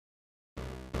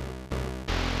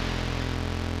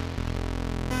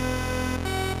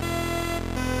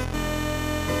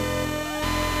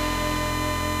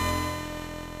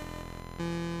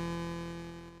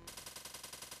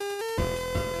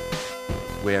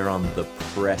We're on the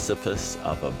precipice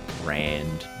of a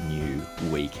brand new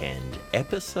weekend.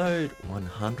 Episode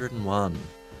 101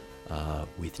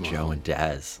 with Joe and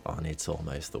Daz on It's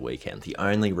Almost the Weekend. The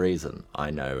only reason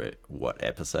I know what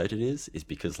episode it is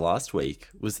because last week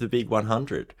was the big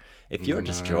 100. If you're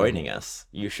just joining us,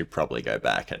 you should probably go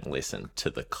back and listen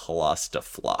to the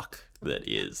clusterfuck that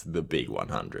is the big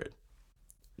 100.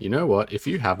 You know what? If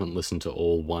you haven't listened to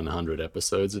all 100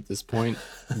 episodes at this point,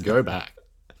 go back.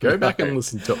 Go back and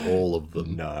listen to all of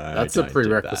them. No, that's a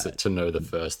prerequisite to know the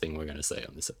first thing we're going to say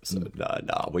on this episode.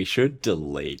 No, we should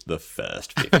delete the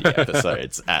first 50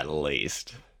 episodes at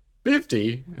least.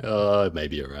 50?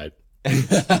 Maybe you're right.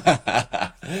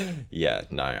 Yeah,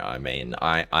 no, I mean,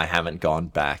 I haven't gone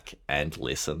back and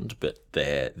listened, but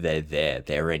they're there.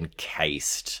 They're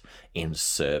encased in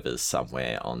servers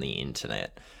somewhere on the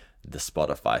internet. The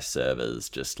Spotify servers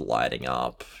just lighting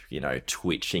up,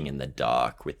 twitching in the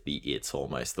dark with the It's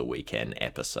Almost the Weekend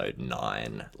episode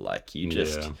 9. Like,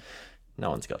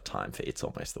 no one's got time for It's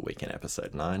Almost the Weekend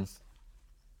episode 9.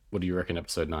 What do you reckon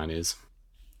episode 9 is?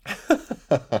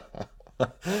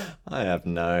 I have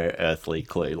no earthly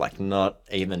clue, like not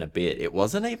even a bit. It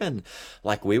wasn't even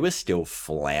like we were still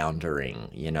floundering,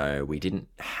 we didn't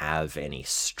have any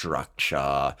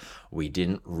structure. We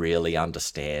didn't really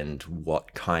understand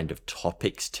what kind of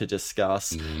topics to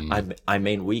discuss. I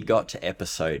mean, we got to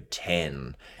episode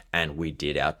 10 and we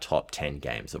did our top 10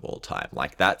 games of all time.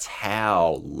 Like, that's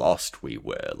how lost we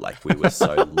were. Like, we were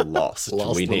so lost.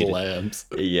 We needed, lambs.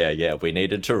 Yeah. We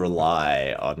needed to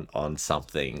rely on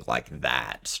something like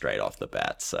that straight off the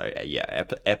bat. So,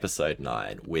 episode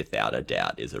 9, without a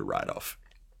doubt, is a write-off.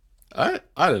 I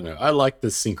don't know. I like the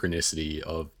synchronicity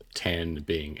of 10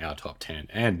 being our top 10.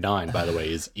 And 9, by the way,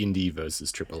 is indie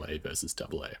versus AAA versus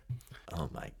AA. Oh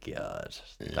my god,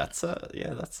 yeah. That's a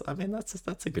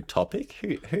good topic.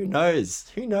 Who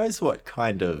knows what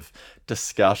kind of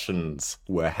discussions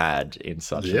were had in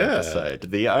such an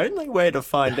episode. The only way to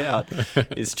find out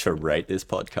is to rate this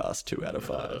podcast 2 out of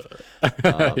 5.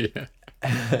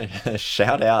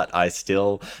 Shout out!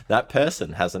 That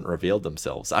person hasn't revealed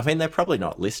themselves. I mean, they're probably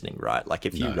not listening, right? Like,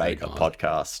 if you rate a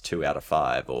podcast 2 out of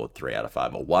 5 or 3 out of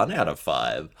 5 or 1 out of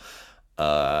 5.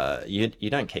 You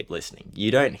don't keep listening. You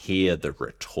don't hear the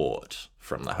retort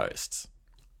from the hosts.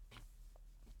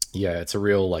 Yeah, it's a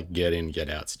real get in, get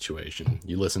out situation.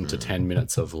 You listen to 10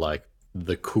 minutes of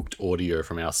the cooked audio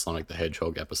from our Sonic the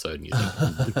Hedgehog episode, and you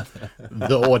think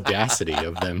the audacity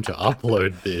of them to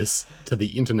upload this to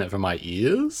the internet for my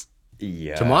ears?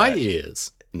 Yeah. To my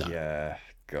ears? No. Yeah,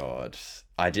 God.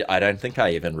 I don't think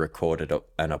I even recorded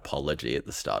an apology at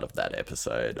the start of that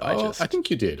episode. I think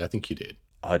you did.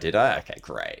 Oh, did I? Okay,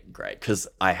 great. Because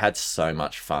I had so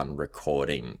much fun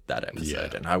recording that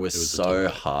episode, and I was so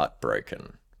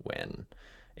heartbroken when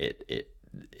it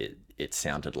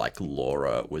sounded like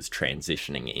Laura was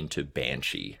transitioning into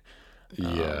Banshee.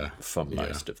 For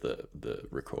most of the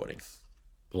recording.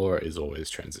 Laura is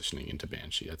always transitioning into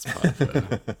Banshee. That's part of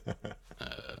her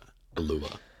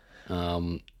allure.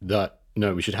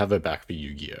 No, we should have her back for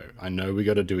Yu-Gi-Oh! I know we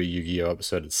got to do a Yu-Gi-Oh!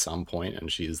 Episode at some point,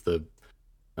 and she is the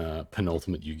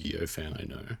penultimate Yu-Gi-Oh! Fan I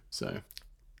know. So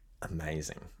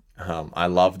amazing. I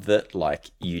love that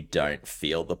you don't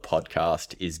feel the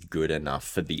podcast is good enough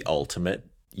for the ultimate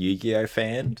Yu-Gi-Oh!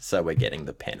 Fan, so we're getting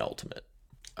the penultimate.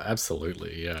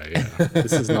 Absolutely, yeah.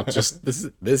 This is not just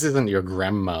this isn't your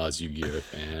grandma's Yu-Gi-Oh!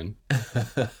 Fan.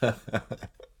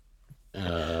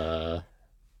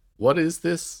 What is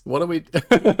this? What are we?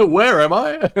 Where am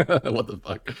I? What the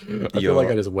fuck? I feel like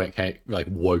I just woke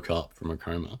up from a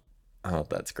coma. Oh,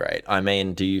 that's great. I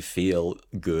mean, do you feel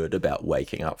good about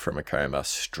waking up from a coma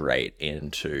straight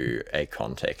into a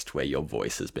context where your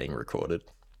voice is being recorded?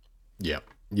 Yeah,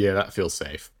 that feels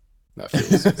safe. That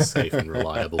feels safe and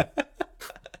reliable.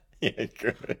 Yeah,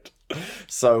 good.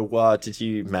 So, did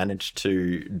you manage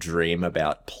to dream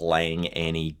about playing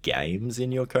any games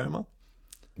in your coma?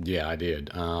 Yeah, I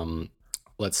did.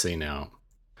 Let's see now.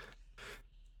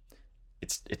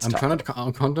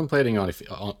 I'm contemplating on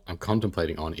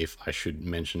if I should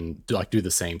mention do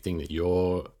the same thing that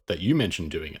you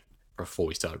mentioned doing it before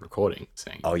we started recording.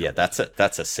 Saying, oh yeah, that's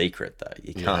a secret though.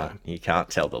 You can't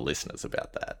tell the listeners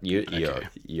about that. You're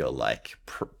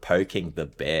poking the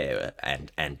bear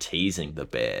and teasing the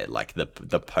bear. Like the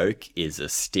poke is a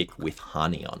stick with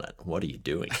honey on it. What are you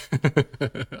doing?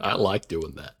 I like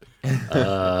doing that.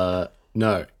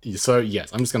 No, so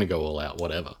yes, I'm just gonna go all out.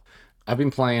 Whatever. I've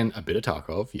been playing a bit of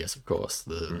Tarkov. Yes, of course.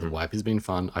 The wipe has been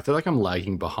fun. I feel like I'm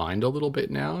lagging behind a little bit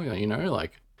now,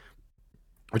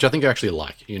 which I think I actually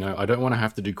like. I don't want to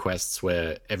have to do quests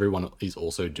where everyone is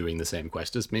also doing the same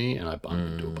quest as me and I bump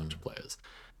into a bunch of players.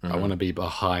 I want to be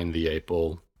behind the 8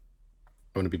 ball.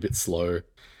 I want to be a bit slow.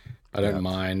 I don't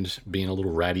mind being a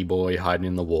little ratty boy hiding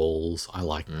in the walls. I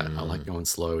like that. I like going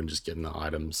slow and just getting the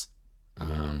items.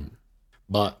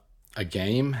 But a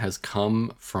game has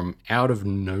come from out of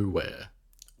nowhere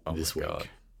this week. God.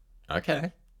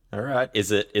 Okay. All right.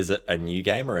 Is it a new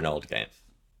game or an old game?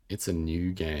 It's a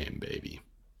new game, baby.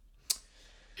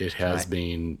 It has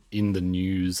been in the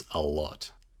news a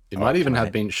lot. It might even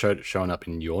have been showing up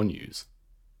in your news.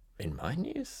 In my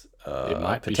news? It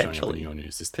might be showing up in your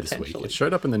news this week. It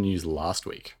showed up in the news last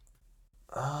week.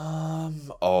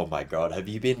 Oh my God. Have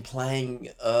you been playing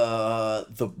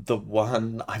the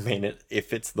one? I mean,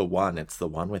 if it's the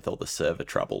one with all the server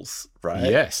troubles, right?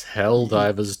 Yes,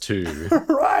 Helldivers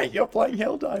 2. Right, you're playing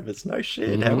Helldivers. No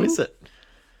shit. How is it?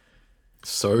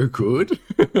 So good.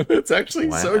 It's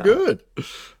actually so good.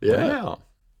 Yeah. Wow.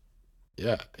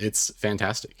 Yeah, it's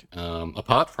fantastic.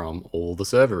 Apart from all the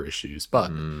server issues,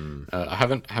 but I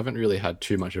haven't really had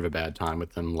too much of a bad time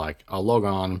with them. Like, I'll log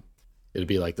on, it'll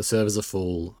be like the servers are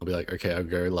full. I'll be like, okay, I'll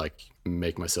go like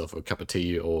make myself a cup of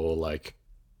tea or like,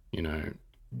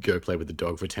 go play with the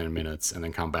dog for 10 minutes and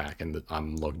then come back and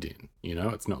I'm logged in.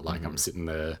 It's not like I'm sitting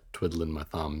there twiddling my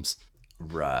thumbs.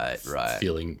 Right.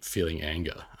 Feeling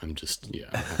anger. I'm just I'm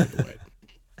happy to wait.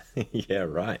 Yeah,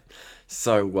 right.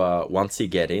 So once you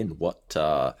get in, what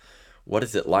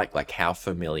is it like? Like, how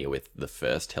familiar with the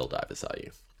first Helldivers are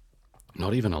you?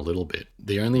 Not even a little bit.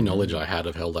 The only knowledge I had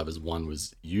of Helldivers 1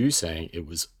 was you saying it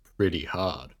was pretty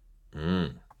hard.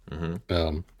 And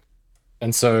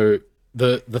so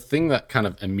the thing that kind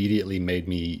of immediately made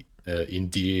me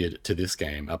endeared to this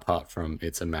game, apart from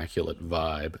its immaculate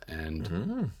vibe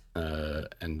and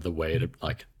the way it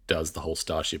like does the whole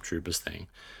Starship Troopers thing,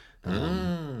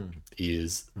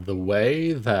 is the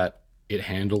way that it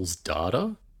handles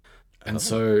data. And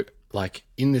so, like,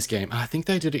 in this game, I think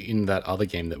they did it in that other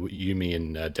game that Yumi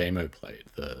and Damo played,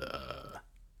 the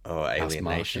Alien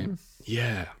Nation.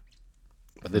 Yeah,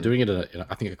 but they're doing it in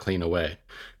I think a cleaner way.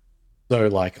 So,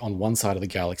 like, on one side of the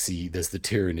galaxy, there's the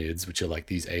Tyranids, which are like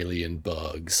these alien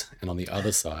bugs, and on the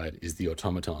other side is the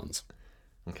automatons.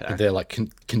 Okay. And they're like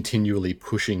continually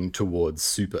pushing towards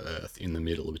Super Earth in the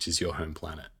middle, which is your home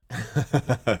planet.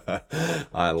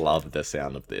 I love the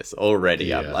sound of this already.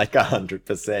 Yeah. I'm like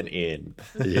 100% in.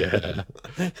 Yeah.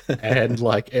 And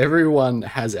like everyone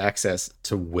has access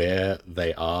to where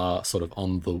they are sort of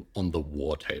on the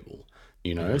war table,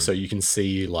 so you can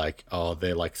see like,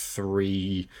 they're like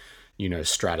 3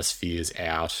 stratospheres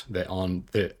out. They're on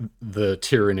the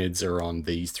Tyranids are on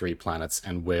these 3 planets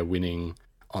and we're winning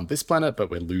on this planet, but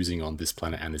we're losing on this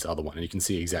planet and this other one. And you can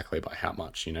see exactly by how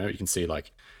much, you can see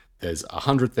like there's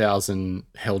 100,000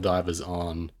 Helldivers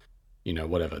on,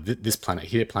 whatever, this planet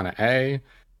here, planet A,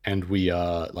 and we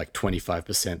are like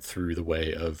 25% through the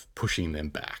way of pushing them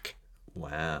back.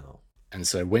 Wow. And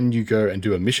so when you go and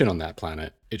do a mission on that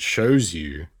planet, it shows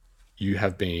you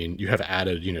have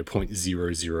added,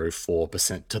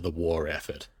 0.004% to the war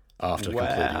effort after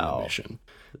completing the mission.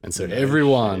 And so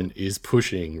everyone is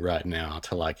pushing right now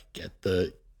to like get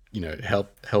the,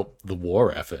 help the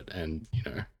war effort and,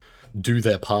 do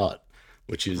their part,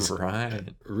 which is a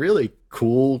really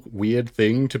cool, weird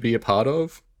thing to be a part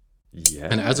of. Yeah.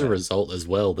 And as a result as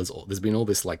well, there's been all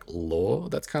this like lore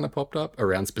that's kind of popped up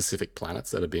around specific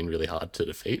planets that have been really hard to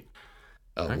defeat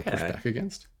or push back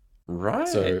against. Right.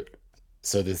 So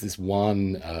there's this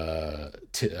one not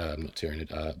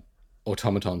Tyranid,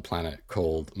 automaton planet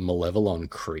called Malevelon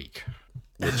Creek.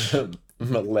 Which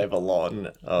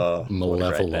Malevelon.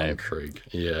 Malevelon Creek.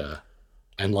 Yeah.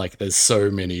 And like there's so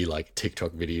many like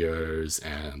TikTok videos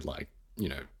and like,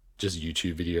 just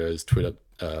YouTube videos, Twitter,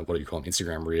 what do you call them,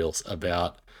 Instagram reels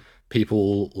about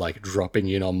people like dropping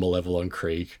in on Malevelon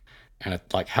Creek and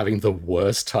like having the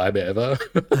worst time ever.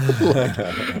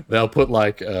 Like, they'll put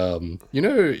like,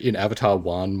 in Avatar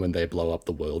 1 when they blow up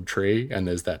the world tree and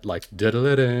there's that like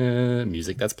da-da-da-da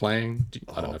music that's playing.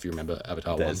 I don't know if you remember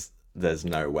Avatar 1. There's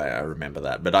no way I remember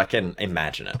that, but I can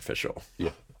imagine it for sure.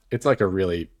 Yeah. It's like a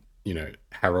really,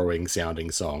 harrowing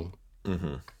sounding song.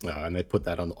 And they put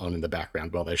that on in the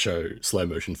background while they show slow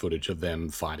motion footage of them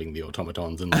fighting the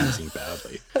automatons and losing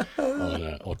badly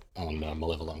on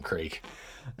Malevelon Creek.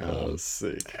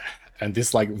 Sick. And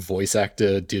this like voice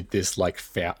actor did this like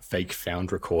fake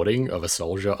found recording of a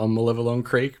soldier on Malevelon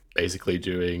Creek, basically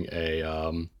doing a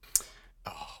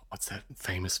what's that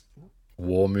famous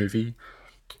war movie?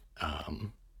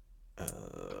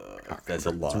 There's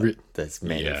a lot. There's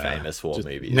many famous war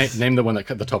movies. Name the one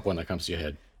the top one that comes to your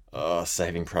head.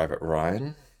 Saving Private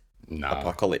Ryan. No.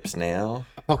 Apocalypse Now.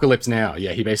 Apocalypse Now.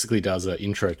 Yeah, he basically does an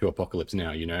intro to Apocalypse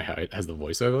Now. You know how it has the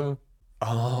voiceover?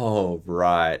 Oh,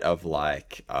 right, of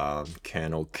like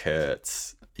Colonel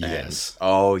Kurtz and Yes.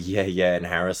 oh yeah, yeah, and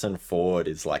Harrison Ford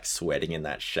is like sweating in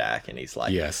that shack and he's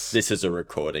like, Yes. this is a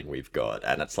recording we've got,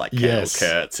 and it's like Colonel Yes.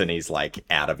 Kurtz and he's like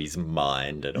out of his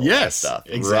mind and all that Yes, stuff.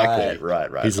 Right, exactly. right,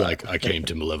 right, He's right. like, I came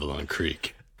to Malevelon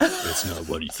Creek. It's not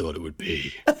what you thought it would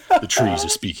be. The trees are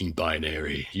speaking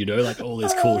binary, like all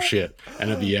this cool shit. And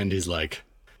at the end, he's like,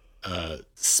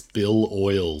 spill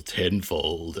oil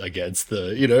tenfold against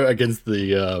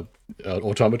the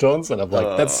automatons. And I'm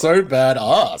like, that's so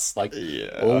badass. Like,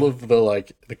 all Yeah. of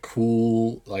the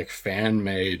cool, like, fan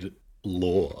made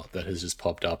lore that has just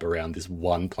popped up around this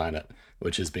one planet,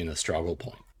 which has been a struggle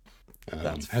point,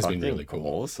 That's has been fucking really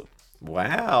cool. awesome.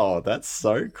 Wow, that's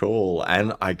so cool.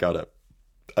 And I gotta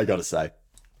say,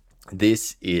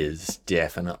 this is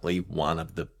definitely one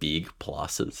of the big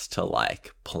pluses to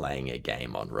like playing a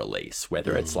game on release,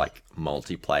 whether it's like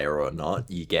multiplayer or not.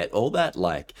 You get all that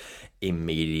like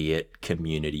immediate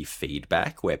community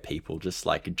feedback where people just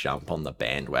like jump on the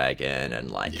bandwagon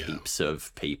and like Yeah. heaps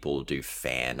of people do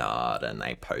fan art and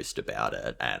they post about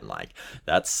it. And like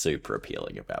that's super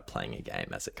appealing about playing a game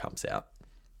as it comes out.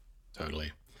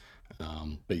 Totally.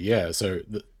 But yeah, so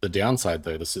the downside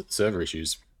though, the server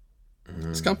issues.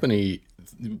 This company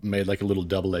made like a little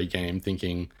double A game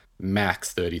thinking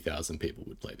max 30,000 people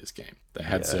would play this game. They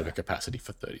had Yeah. server capacity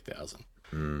for 30,000.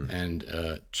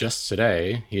 And just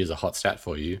today, here's a hot stat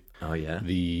for you. Oh yeah.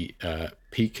 The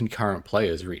peak concurrent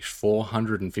players reached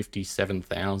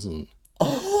 457,000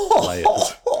 players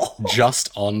Oh, just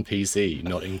on PC,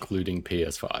 not including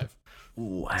PS5.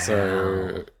 wow.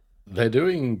 So they're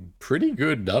doing pretty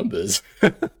good numbers.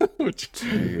 Which,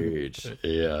 Dude.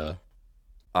 yeah.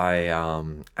 I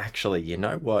actually, you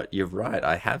know what? You're right.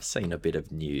 I have seen a bit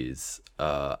of news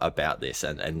about this,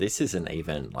 and this isn't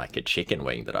even like a chicken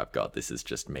wing that I've got. This is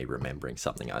just me remembering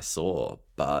something I saw.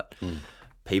 But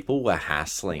people were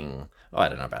hassling. I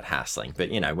don't know about hassling, but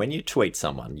when you tweet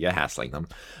someone, you're hassling them.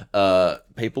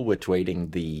 People were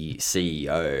tweeting the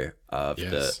CEO of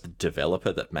Yes. the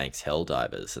developer that makes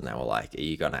Helldivers, and they were like, "Are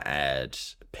you gonna add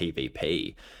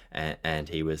PvP?" And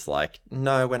he was like,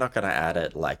 no, we're not going to add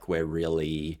it. Like, we're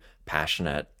really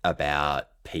passionate about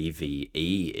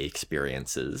PvE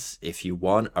experiences. If you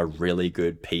want a really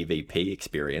good PvP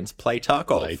experience, play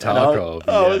Tarkov. Play And I, Tarkov,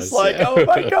 I was yes, like, yeah. oh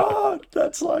my God,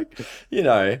 that's like,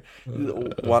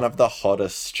 one of the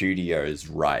hottest studios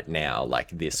right now, like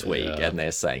this week, Yeah. and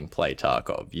they're saying play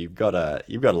Tarkov. You've gotta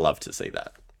love to see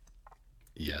that.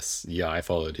 Yes. Yeah, I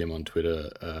followed him on Twitter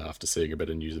after seeing a bit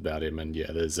of news about him, and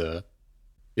he's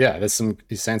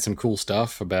saying some cool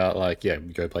stuff about like, yeah,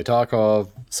 go play Tarkov.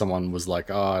 Someone was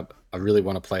like, oh, I really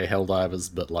want to play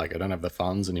Helldivers, but like I don't have the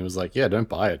funds, and he was like, yeah, don't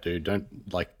buy it, dude.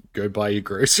 Don't like go buy your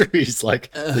groceries.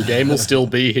 Like the game will still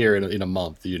be here in a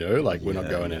month, like we're not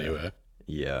going anywhere.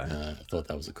 Yeah. I thought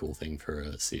that was a cool thing for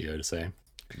a CEO to say.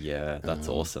 Yeah, that's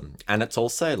awesome. And it's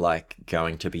also like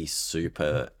going to be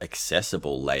super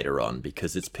accessible later on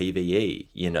because it's PvE,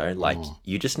 like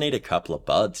you just need a couple of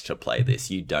buds to play this.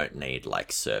 You don't need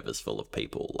like servers full of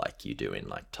people like you do in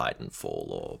like Titanfall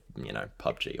or,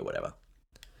 PUBG or whatever.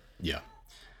 Yeah.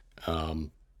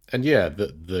 And yeah,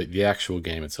 the actual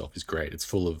game itself is great. It's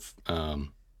full of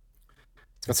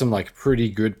it's got some like pretty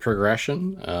good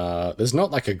progression. There's not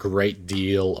like a great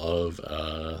deal of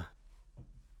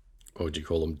what would you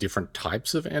call them? Different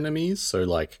types of enemies. So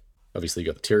like obviously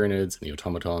you got the Tyranids and the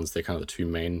Automatons. They're kind of the two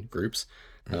main groups.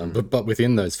 But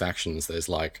within those factions, there's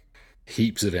like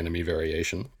heaps of enemy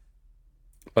variation.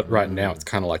 But right now, it's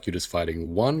kind of like you're just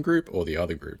fighting one group or the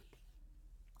other group.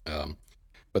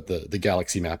 But the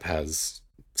galaxy map has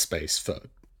space for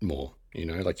more.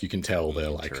 Like you can tell they're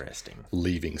like Interesting.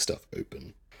 leaving stuff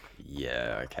open.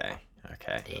 Yeah, okay.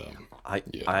 Okay.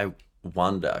 Yeah. I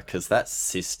wonder because that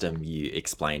system you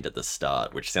explained at the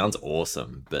start, which sounds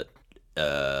awesome, but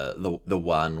the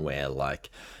one where like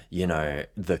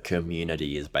the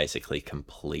community is basically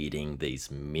completing these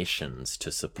missions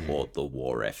to support the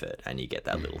war effort, and you get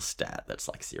that little stat that's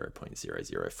like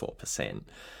 0.004%.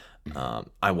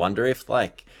 I wonder if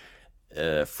like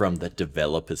from the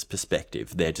developer's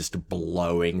perspective, they're just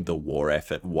blowing the war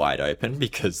effort wide open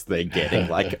because they're getting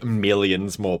like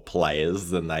millions more players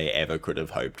than they ever could have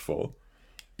hoped for.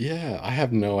 Yeah, I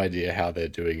have no idea how they're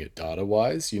doing it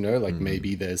data-wise, like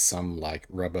maybe there's some like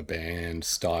rubber band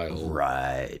style,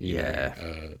 Right, yeah.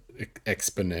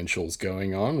 exponentials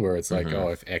going on where it's like, oh,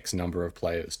 if X number of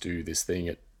players do this thing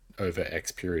at over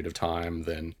X period of time,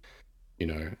 then,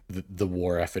 the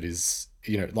war effort is,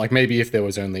 like maybe if there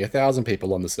was only 1,000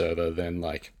 people on the server, then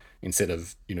like instead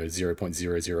of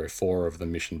 0.004 of the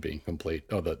mission being complete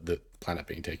or the planet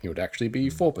being taken, it would actually be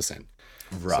 4%.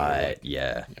 Right. So, like,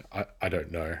 yeah. I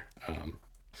don't know.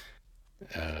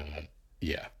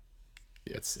 Yeah,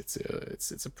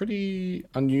 it's a pretty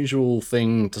unusual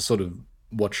thing to sort of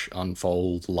watch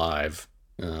unfold live.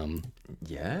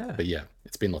 Yeah. But yeah,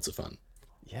 it's been lots of fun.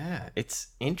 Yeah, it's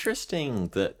interesting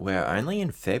that we're only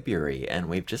in February and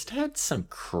we've just had some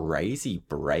crazy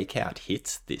breakout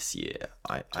hits this year.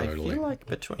 I Totally. feel like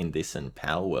between this and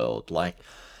Power World, like,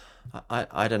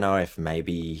 I don't know if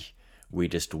maybe we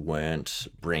just weren't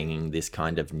bringing this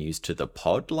kind of news to the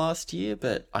pod last year,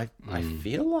 but I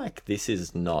feel like this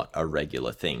is not a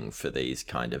regular thing for these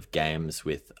kind of games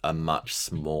with a much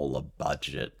smaller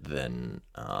budget than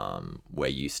we're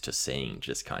used to seeing,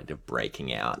 just kind of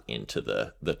breaking out into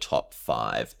the top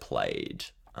 5 played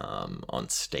on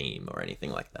Steam or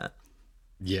anything like that.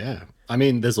 Yeah. I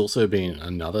mean, there's also been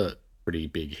another pretty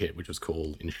big hit, which was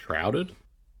called Enshrouded,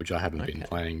 which I haven't been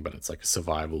playing, but it's like a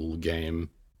survival game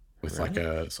with like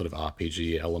a sort of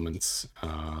RPG elements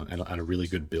and a really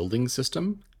good building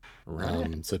system.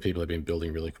 Right. So people have been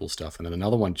building really cool stuff. And then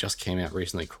another one just came out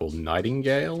recently called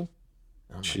Nightingale,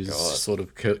 Oh which my is God. sort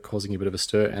of causing a bit of a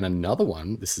stir. And another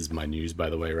one, this is my news by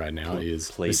the way right now,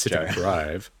 is Please, Pacific Joe.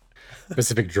 Drive.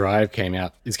 Pacific Drive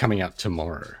is coming out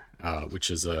tomorrow, which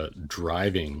is a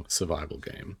driving survival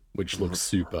game, which looks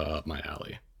super up my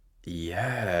alley.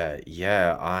 Yeah.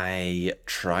 I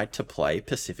tried to play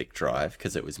Pacific Drive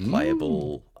because it was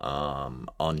playable on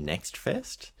Next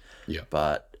Fest, Yeah.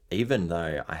 but even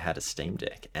though I had a Steam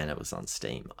Deck and it was on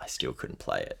Steam, I still couldn't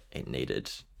play it. It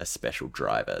needed a special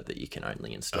driver that you can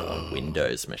only install on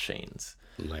Windows machines.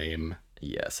 Lame.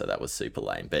 Yeah, so that was super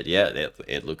lame. But yeah,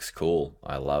 it looks cool.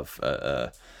 I love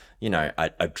a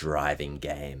driving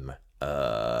game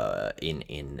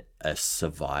in a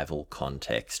survival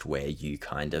context where you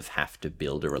kind of have to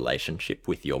build a relationship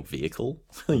with your vehicle.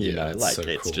 Yeah, Like so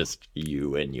it's cool. just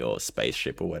you and your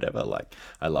spaceship or whatever. Like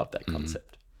I love that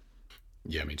concept.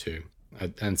 Yeah, me too.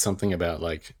 And something about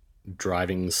like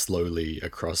driving slowly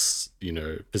across,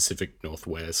 Pacific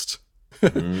Northwest,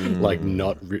 like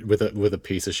not with a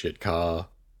piece of shit car,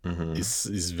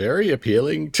 is very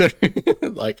appealing to.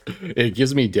 Like it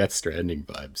gives me Death Stranding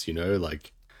vibes,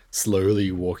 like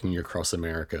slowly walking across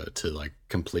America to like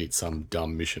complete some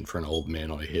dumb mission for an old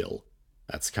man on a hill.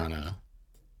 That's kind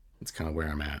of where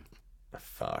I'm at.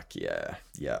 Fuck yeah.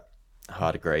 Yep.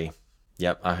 Hard agree.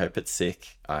 Yep, I hope it's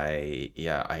sick. I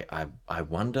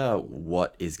wonder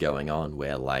what is going on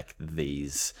where like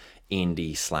these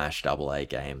indie / double A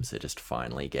games are just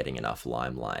finally getting enough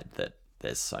limelight that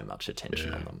there's so much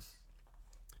attention on them.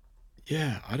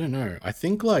 Yeah, I don't know. I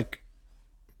think like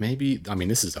maybe I mean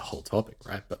this is a whole topic,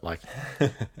 right? But like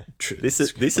This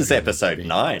is episode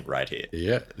 9 right here.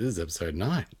 Yeah, this is episode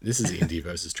 9. This is indie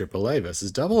versus AAA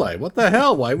versus AA. What the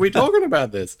hell? Why are we talking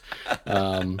about this?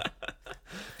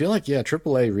 I feel like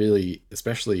AAA really,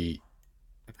 especially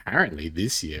apparently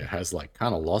this year, has like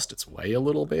kind of lost its way a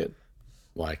little bit.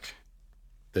 Like,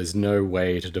 there's no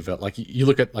way to develop. Like, you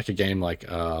look at like a game like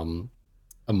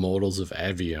Immortals of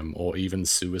Avium or even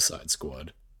Suicide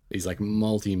Squad. These like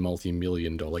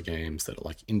multi-million-dollar games that are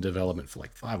like in development for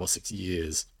like 5 or 6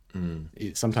 years,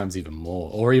 sometimes even more.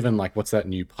 Or even like what's that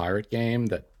new pirate game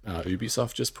that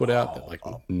Ubisoft just put out that like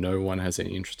no one has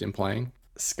any interest in playing?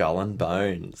 Skull and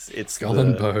Bones. Skull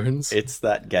and Bones. It's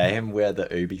that game where the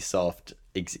Ubisoft,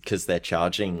 because they're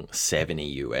charging 70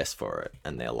 US for it,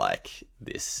 and they're like,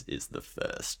 this is the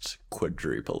first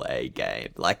quadruple A game.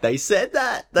 Like they said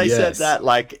that. They said that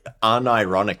like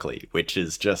unironically, which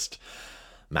is just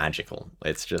magical.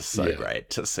 It's just so great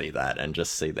to see that and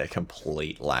just see their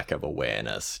complete lack of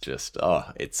awareness. Just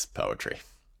it's poetry.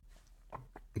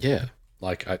 Yeah.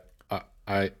 Like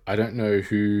I don't know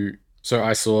who. So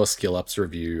I saw Skill Up's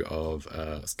review of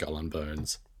Skull and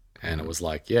Bones, and it was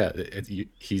like,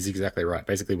 he's exactly right.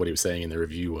 Basically, what he was saying in the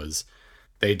review was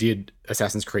they did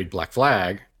Assassin's Creed Black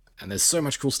Flag, and there's so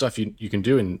much cool stuff you can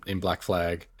do in Black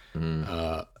Flag,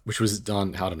 which was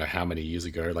done, I don't know how many years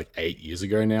ago, like 8 years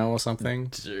ago now or something.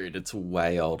 Dude, it's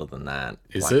way older than that.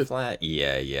 Is Black it? Flag,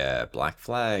 yeah. Black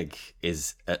Flag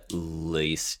is at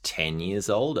least 10 years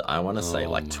old. I want to say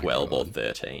like 12 or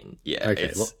 13. Yeah,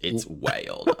 Okay, it's way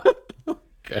older.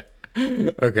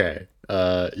 Okay.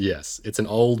 Yes, it's an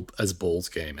old as balls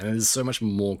game, and there's so much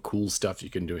more cool stuff you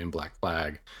can do in Black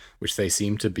Flag, which they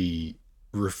seem to be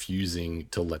refusing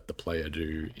to let the player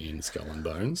do in Skull and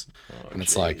Bones. And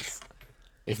it's like,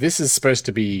 if this is supposed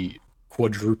to be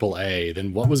quadruple A,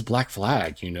 then what was Black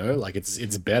Flag? Like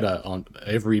it's better on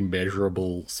every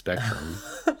measurable spectrum.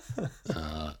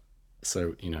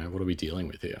 So what are we dealing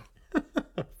with here?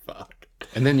 Fuck.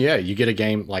 And then yeah, you get a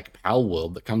game like Pal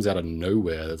World that comes out of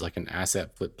nowhere. There's like an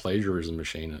asset flip plagiarism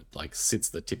machine that like sits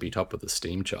the tippy top of the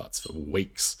Steam charts for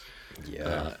weeks.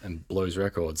 Yeah. And blows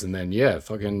records. And then yeah,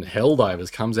 fucking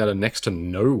Helldivers comes out of next to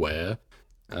nowhere,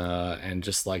 and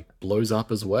just like blows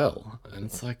up as well. And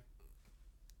it's like,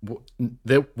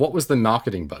 what was the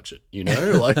marketing budget? You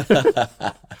know, like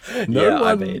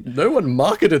no one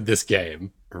marketed this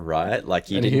game, right? Like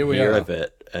you didn't hear of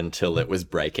it until it was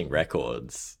breaking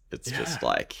records. It's just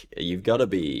like you've got to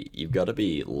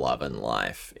be loving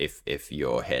life if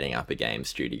you're heading up a game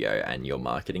studio and your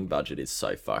marketing budget is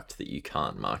so fucked that you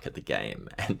can't market the game,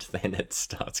 and then it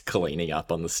starts cleaning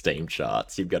up on the Steam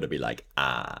charts. You've got to be like,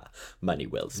 money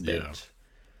well spent. Yeah,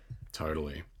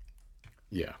 totally.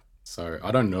 Yeah. So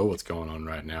I don't know what's going on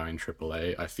right now in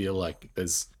AAA. I feel like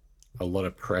there's a lot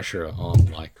of pressure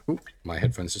on like. Ooh, my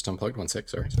headphones just unplugged. One sec.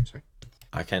 Sorry.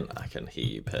 I can hear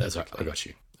you perfectly. I got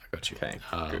you. Okay,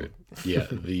 good. Yeah,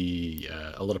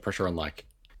 a lot of pressure on like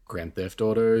Grand Theft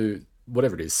Auto,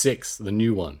 whatever it is, 6, the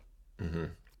new one. Mm-hmm.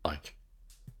 Like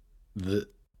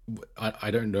I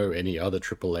don't know any other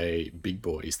AAA big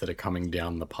boys that are coming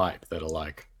down the pipe that are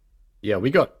like, yeah, we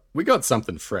got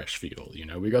something fresh for you all. You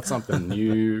know, we got something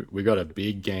new. We got a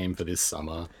big game for this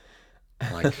summer.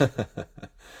 Like,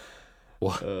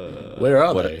 where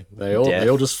are they? They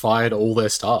all just fired all their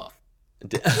staff.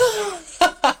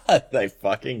 They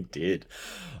fucking did.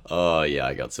 Oh yeah,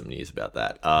 I got some news about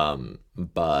that.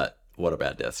 But what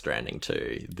about Death Stranding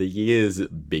 2? The year's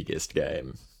biggest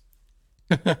game.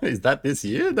 Is that this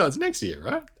year? No, it's next year,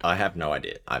 right? I have no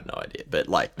idea. But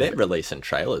like they're releasing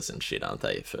trailers and shit, aren't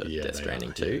they, for Death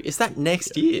Stranding 2? Yeah. Is that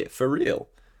next year for real?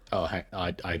 Oh,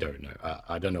 I don't know.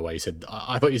 I don't know why you said.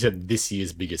 I thought you said this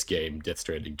year's biggest game, Death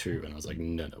Stranding 2, and I was like,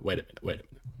 no, wait a minute.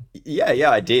 Yeah,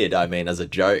 I did. I mean, as a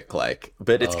joke, like,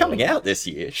 but it's coming out this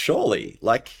year, surely.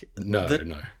 Like, no.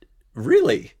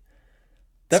 Really?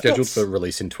 Scheduled for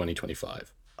release in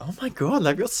 2025. Oh my god,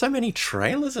 they've got so many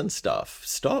trailers and stuff.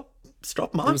 Stop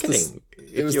marketing.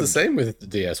 It was the same with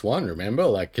DS1, remember?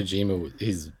 Like, Kojima,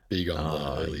 he's big on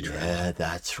the early trailer. Yeah,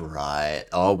 that's right.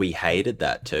 Oh, we hated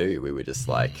that too. We were just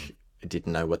like,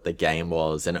 didn't know what the game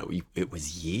was, and it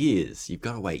was years. You've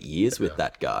got to wait years with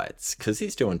that guy. It's because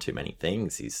he's doing too many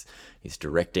things. He's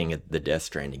directing the Death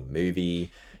Stranding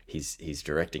movie. He's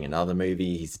directing another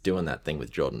movie. He's doing that thing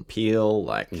with Jordan Peele.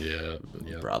 Like, yeah.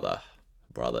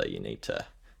 brother, you need to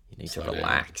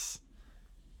relax.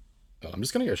 Oh, I'm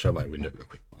just gonna go shut my window real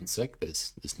quick. One sec.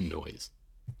 There's noise.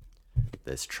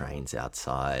 There's trains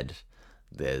outside.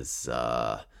 There's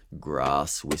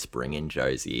grass whispering in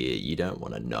Joe's ear. You don't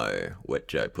want to know what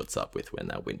Joe puts up with when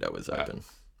that window is open.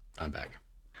 I'm back.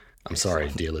 I'm sorry,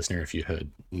 dear listener, if you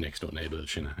heard next door neighbor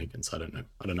shenanigans. I don't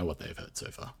know what they've heard so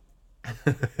far.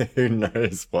 Who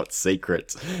knows what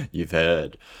secrets you've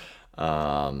heard.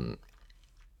 Hell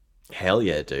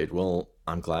yeah, dude. Well,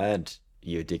 I'm glad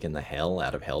you're digging the hell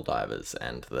out of Helldivers,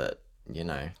 and that, you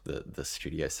know, the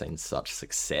studio's seen such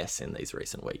success in these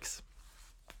recent weeks.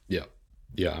 Yeah,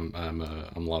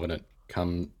 I'm loving it.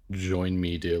 Come join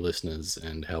me, dear listeners,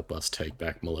 and help us take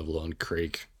back Malevolon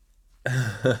Creek.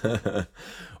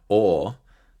 Or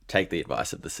take the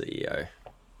advice of the CEO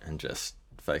and just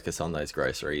focus on those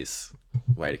groceries.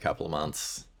 Wait a couple of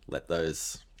months. Let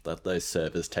those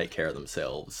servers take care of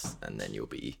themselves, and then you'll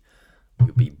be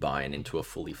buying into a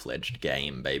fully fledged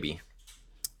game, baby.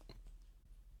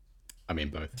 I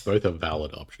mean, both are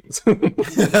valid options.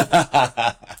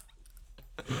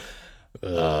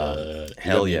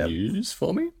 Hell yeah. News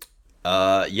for me?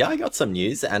 Yeah, I got some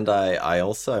news, and I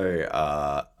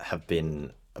also have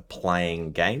been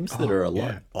playing games that are a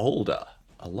lot older.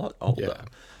 Yeah.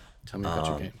 Tell me about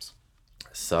your games.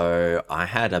 So I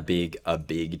had a big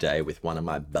day with one of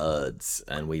my buds,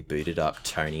 and we booted up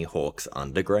Tony Hawk's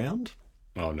Underground.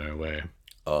 Oh, no way.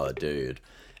 Oh, dude.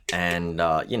 And,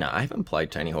 you know, I haven't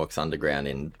played Tony Hawk's Underground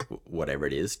in whatever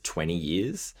it is, 20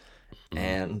 years.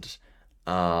 And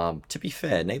to be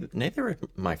fair, neither of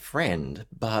my friend,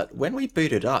 but when we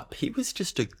booted up, he was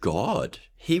just a god.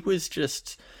 He was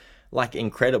just, like,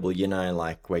 incredible, you know,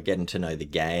 like, we're getting to know the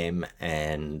game,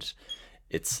 and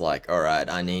it's like, all right,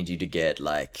 I need you to get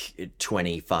like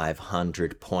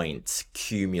 2,500 points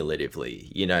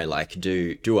cumulatively, you know, like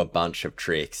do a bunch of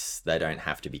tricks. They don't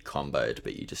have to be comboed,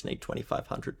 but you just need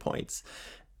 2,500 points.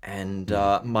 And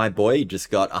my boy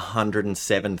just got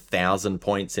 107,000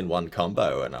 points in one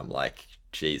combo, and I'm like,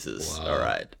 Jesus, wow. All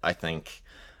right, I think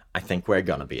we're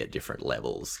gonna be at different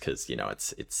levels, because, you know,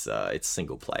 it's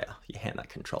single player. You hand that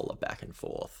controller back and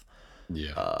forth.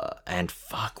 And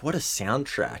fuck, what a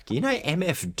soundtrack. You know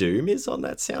MF Doom is on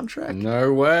that soundtrack?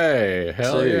 No way.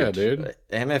 Hell yeah, dude.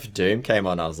 MF Doom came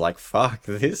on, I was like, fuck,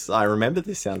 this, I remember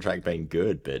this soundtrack being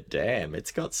good, but damn,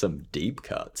 it's got some deep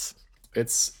cuts.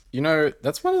 It's, you know,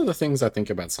 that's one of the things I think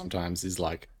about sometimes is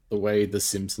like the way The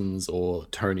Simpsons or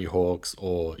Tony Hawk's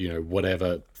or, you know,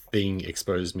 whatever thing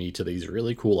exposed me to these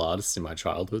really cool artists in my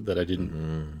childhood that I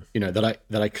didn't, you know, that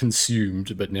I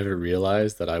consumed but never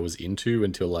realized that I was into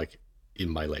until like in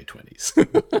my late 20s.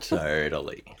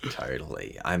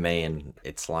 Totally. I mean,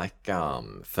 it's like,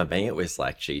 for me, it was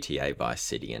like GTA Vice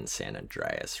City and San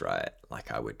Andreas, right?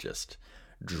 Like I would just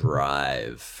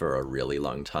drive for a really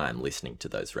long time listening to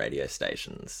those radio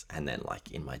stations, and then like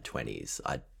in my 20s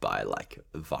I'd buy like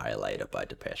Violator by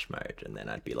Depeche Mode, and then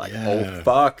I'd be like, oh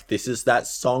fuck, this is that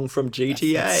song from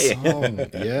GTA.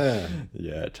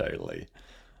 Yeah, totally.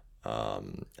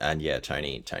 And yeah,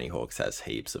 Tony Hawk's has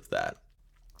heaps of that.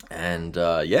 And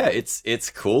yeah, it's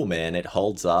cool, man. It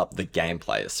holds up. The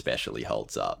gameplay especially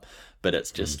holds up, but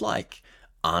it's just like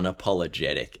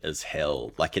unapologetic as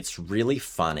hell. Like it's really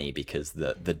funny because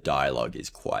the dialogue is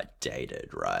quite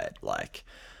dated, right? Like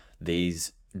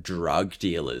these drug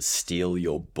dealers steal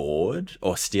your board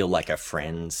or steal like a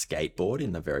friend's skateboard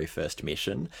in the very first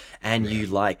mission, and you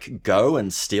like go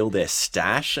and steal their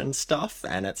stash and stuff,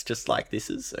 and it's just like, this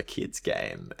is a kid's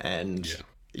game, and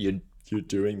you're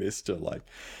doing this to like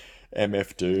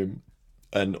MF Doom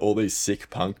and all these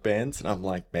sick punk bands, and I'm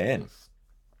like, man,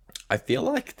 I feel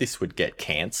like this would get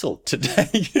cancelled today,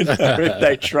 you know, if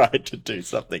they tried to do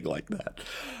something like that.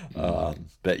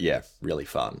 But yeah, really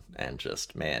fun, and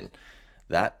just, man,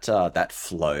 that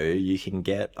flow you can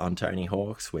get on Tony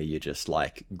Hawk's, where you're just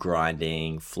like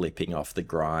grinding, flipping off the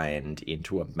grind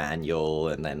into a manual,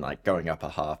 and then like going up a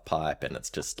half pipe, and it's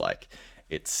just like,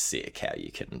 it's sick how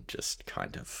you can just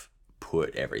kind of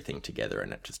put everything together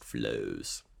and it just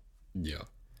flows.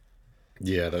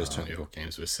 Yeah, those Tony Hawk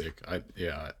games were sick.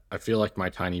 I feel like my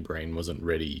tiny brain wasn't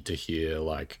ready to hear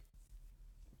like,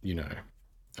 you know,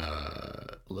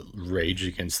 Rage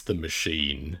Against the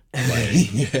Machine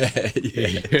playing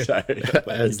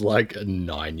as like a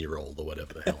 9-year-old or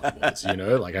whatever the hell it was, you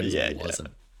know, like I just wasn't.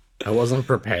 I wasn't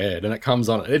prepared, and it comes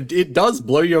on. It does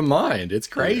blow your mind. It's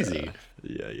crazy.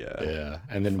 Yeah.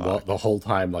 And then what, the whole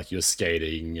time, like you're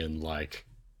skating and like,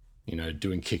 you know,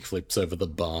 doing kickflips over the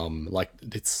bum. Like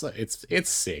it's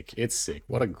sick. It's sick.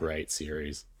 What a great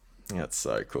series. That's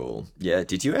so cool. Yeah.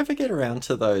 Did you ever get around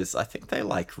to those? I think they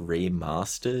like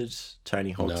remastered Tony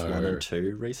Hawk's 1 and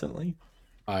 2 recently.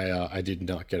 I did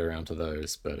not get around to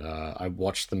those, but I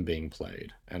watched them being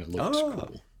played, and it looked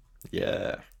cool.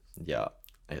 Yeah.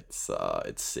 It's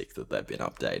sick that they've been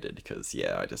updated, because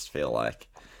I just feel like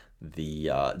the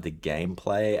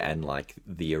gameplay and like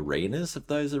the arenas of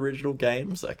those original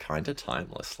games are kind of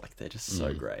timeless. Like they're just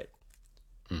so great.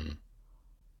 Hell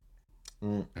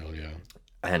yeah.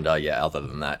 And other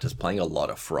than that, just playing a lot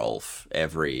of Frolf.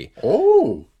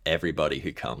 Everybody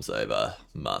who comes over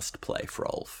must play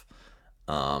Frolf.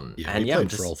 We played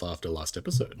Frolf after last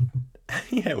episode.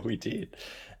 Yeah, we did.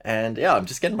 And I'm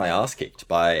just getting my ass kicked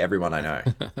by everyone I know.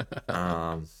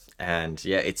 And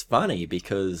it's funny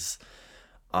because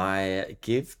I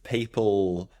give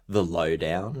people the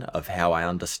lowdown of how I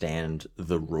understand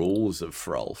the rules of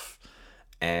Frolf.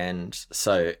 And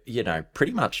so, you know,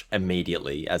 pretty much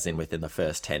immediately, as in within the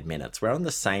first 10 minutes, we're on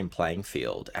the same playing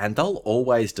field, and they'll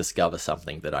always discover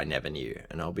something that I never knew.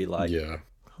 And I'll be like,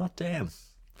 oh, damn,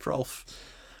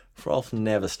 Frolf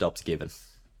never stops giving.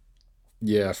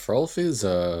 Yeah, Frolf is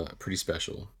pretty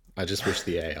special. I just wish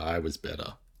the AI was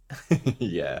better.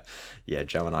 Yeah,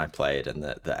 Joe and I played, and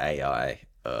the AI,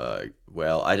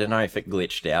 well, I don't know if it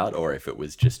glitched out or if it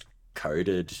was just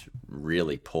coded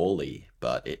really poorly,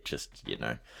 but it just, you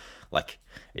know, like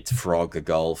it's frog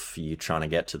golf, you trying to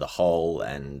get to the hole,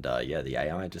 and the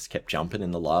AI just kept jumping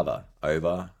in the lava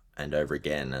over and over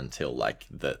again until like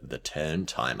the turn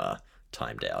timer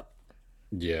timed out.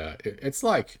 Yeah, it's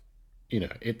like, you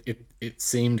know, it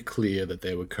seemed clear that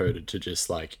they were coded to just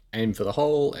like aim for the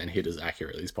hole and hit as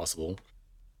accurately as possible.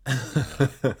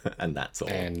 And that's all.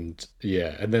 And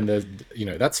and then there's, you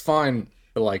know, that's fine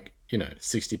for like, you know,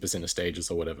 60% of stages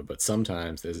or whatever, but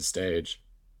sometimes there's a stage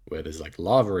where there's like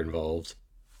lava involved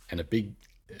and a big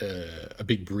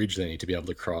bridge they need to be able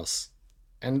to cross,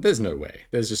 and there's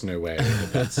just no way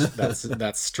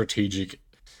that strategic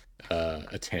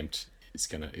attempt is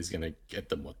gonna get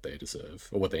them what they deserve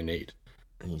or what they need.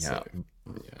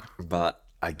 But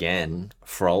again,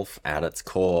 Frolf at its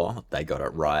core, they got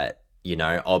it right. You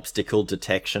know, obstacle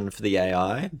detection for the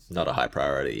AI, not a high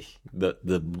priority. The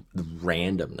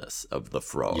randomness of the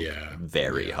frog,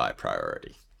 very high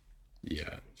priority.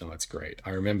 Yeah, no, that's great. I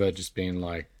remember just being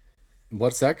like,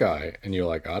 "What's that guy?" And you're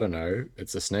like, "I don't know.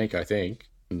 It's a snake, I think."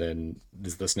 And then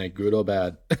is the snake good or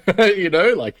bad?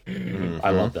 Like I Hmm.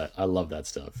 love that. I love that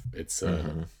stuff. It's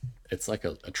like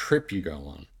a trip you go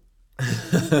on.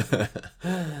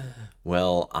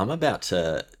 Well, I'm about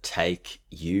to take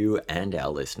you and our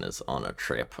listeners on a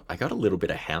trip. I got a little bit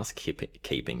of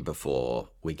housekeeping before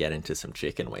we get into some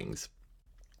chicken wings.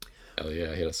 Hell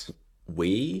yeah, hit us.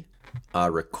 We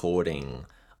are recording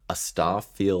a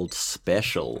Starfield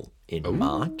special in Oh,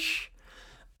 March.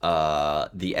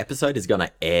 The episode is going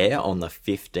to air on the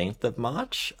 15th of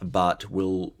March, but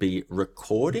we'll be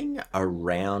recording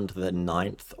around the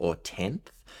 9th or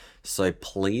 10th. So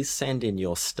please send in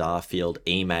your Starfield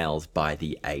emails by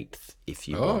the 8th if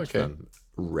you oh, want okay. them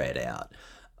read out.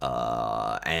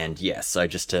 And yeah, so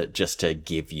just to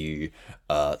give you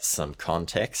some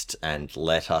context and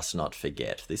let us not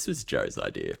forget, this was Joe's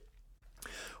idea.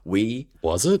 We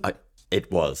Was it? I,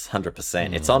 it was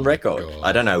 100%. It's on Oh record.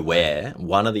 I don't God. know where.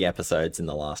 One of the episodes in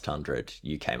the last 100,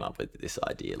 you came up with this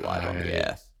idea live on the I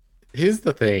air. Here's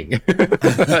the thing.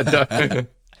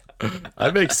 I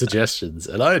make suggestions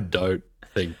and I don't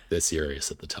think they're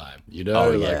serious at the time. Oh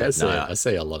Like yeah, no, I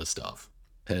say a lot of stuff.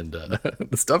 And the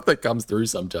stuff that comes through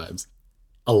sometimes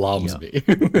alarms yeah, me.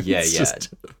 yeah, It's yeah.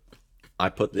 just I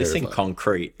put this in terrifying.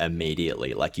 concrete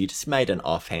immediately. Like you just made an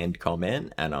offhand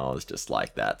comment, and I was just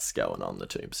like, "That's going on the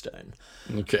tombstone."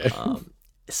 Okay.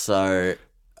 So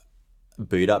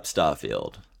boot up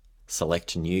Starfield,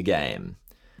 select new game.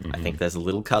 I Hmm. think there's a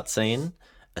little cutscene.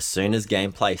 As soon as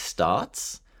gameplay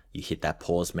starts, you hit that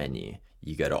pause menu.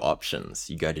 You go to options,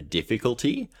 you go to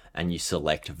difficulty, and you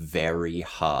select very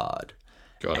hard.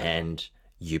 Got it. And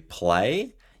you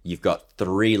play. You've got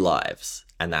 3 lives,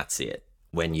 and that's it.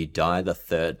 When you die the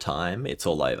third time, it's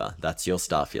all over. That's your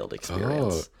Starfield Oh,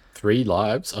 experience. 3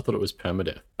 lives? I thought it was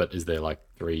permadeath, but is there like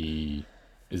three?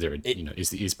 Is there It,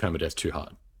 is permadeath too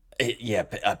hard? yeah,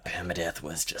 permadeath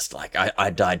was just like I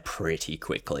died pretty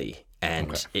quickly, Okay.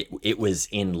 and it was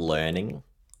in learning,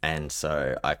 and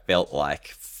so I felt like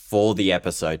for the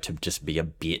episode to just be a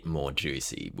bit more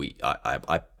juicy,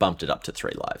 I bumped it up to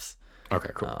 3 lives.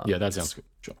 Okay, cool. Yeah, that sounds good.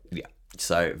 Sure. Yeah,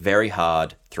 so very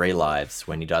hard, 3 lives.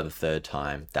 When you die the third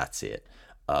time, that's it.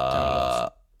 Turn it off. Uh,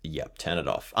 yep, turn it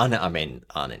off. I mean,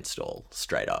 uninstall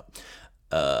straight up.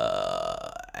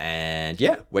 And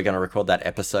yeah, we're going to record that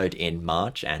episode in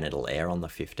March and it'll air on the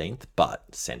 15th,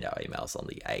 but send our emails on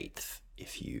the 8th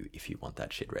if you want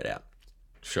that shit read out.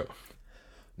 Sure.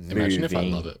 Imagine if I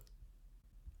love Moving, it.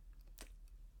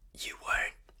 you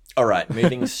won't. All right,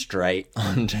 moving straight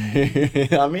on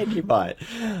to I mean you might.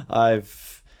 I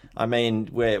mean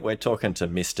we're talking to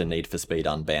Mr. Need for Speed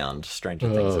Unbound. Stranger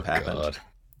things Oh have happened. God.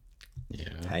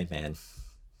 Yeah. Hey man,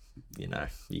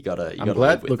 you gotta I'm live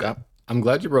glad. with Look, it. I'm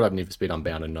glad you brought up Need for Speed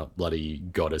Unbound and not bloody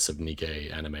Goddess of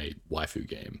Nikkei anime waifu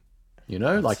game.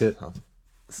 Like it.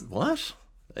 What?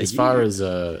 Are As you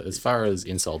as far as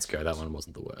insults go, that one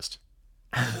wasn't the worst.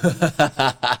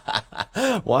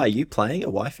 Why are you playing a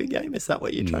waifu game? Is that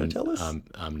what you're trying to tell us?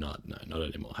 I'm not. No, not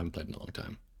anymore. Haven't played in a long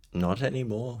time. Not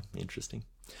anymore. Interesting.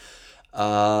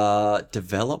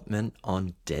 Development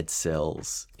on Dead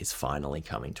Cells is finally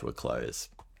coming to a close.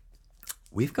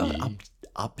 We've got Yeah.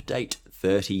 update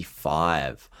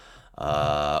 35,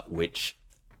 which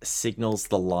signals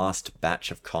the last batch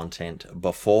of content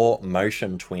before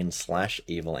Motion Twin /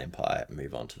 Evil Empire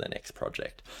move on to the next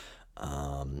project.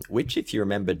 Which, if you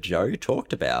remember, Joe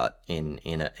talked about in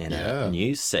a Yeah.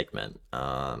 news segment,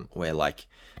 where like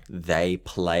they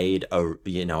played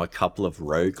a couple of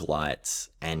roguelites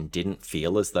and didn't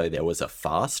feel as though there was a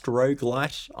fast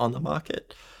roguelite on the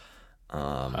market.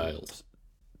 Child.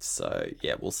 So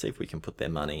yeah, we'll see if we can put their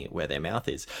money where their mouth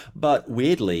is. But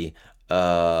weirdly,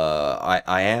 I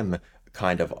am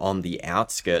kind of on the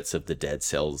outskirts of the Dead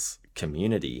Cells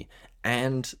community,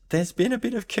 and there's been a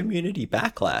bit of community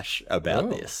backlash about Oh,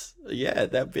 this. Yeah,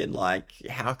 they've been like,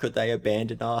 "How could they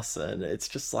abandon us?" And it's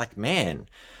just like, man,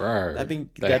 bro. they've been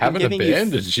They they've been haven't giving you,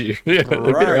 abandoned you. Yeah, they've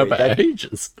been around bro. for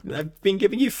ages. They've been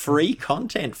giving you free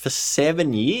content for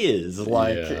 7 years.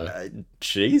 Like, Yeah.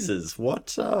 Jesus, what?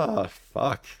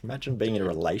 Fuck. Imagine being in a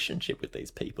relationship with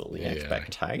these people. The Yeah.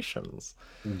 expectations.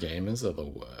 Gamers are the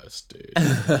worst, dude.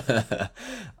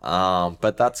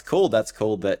 But that's cool. That's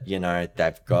cool that,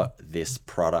 they've got this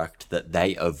product that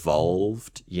they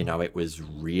evolved. It was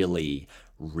really,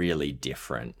 really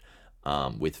different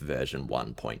with version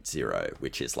 1.0,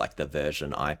 which is like the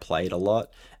version I played a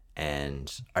lot.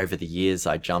 And over the years,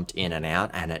 I jumped in and out,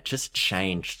 and it just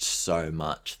changed so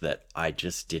much that I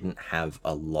just didn't have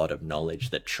a lot of knowledge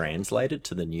that translated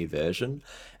to the new version.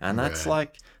 And that's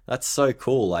Right. that's so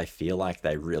cool. I feel like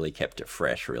they really kept it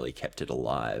fresh, really kept it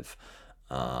alive.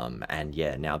 And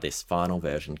yeah, now this final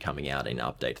version coming out in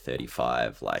update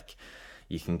 35, like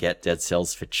you can get Dead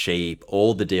Cells for cheap.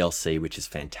 All the DLC, which is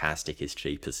fantastic, is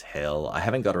cheap as hell. I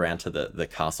haven't got around to the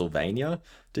Castlevania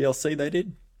DLC they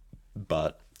did,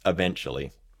 but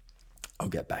eventually I'll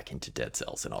get back into Dead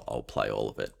Cells and I'll play all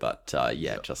of it. But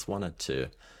yeah, just wanted to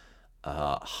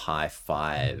high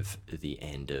five the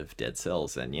end of Dead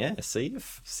Cells and yeah, see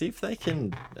if they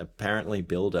can apparently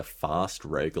build a fast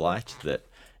roguelite that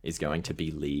is going to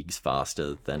be leagues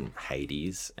faster than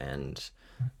Hades and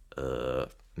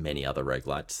many other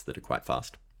roguelites that are quite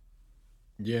fast.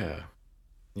 Yeah.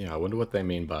 Yeah, I wonder what they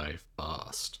mean by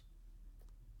fast.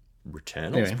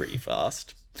 Returnal's Anyway. pretty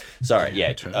fast. Sorry, yeah.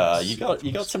 Returnal's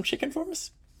You got some chicken for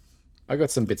us? I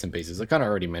got some bits and pieces. I kind of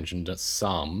already mentioned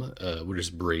some. We'll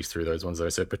just breeze through those ones though.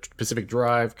 So Pacific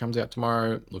Drive comes out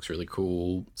tomorrow. Looks really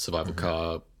cool. Survival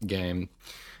car game.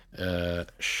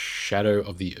 Shadow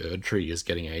of the Erd Tree is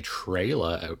getting a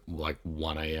trailer at like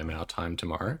 1 a.m. our time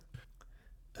tomorrow.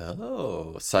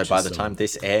 Oh, so by the time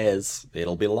this airs,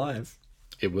 it'll be live.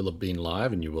 It will have been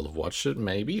live and you will have watched it,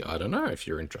 maybe. I don't know if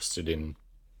you're interested in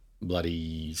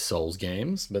bloody Souls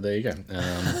games, but there you go.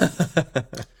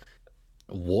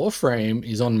 Warframe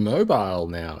is on mobile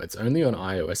now. It's only on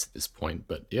iOS at this point,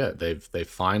 but yeah, they've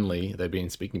been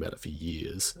speaking about it for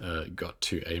years. Got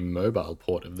to a mobile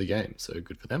port of the game, so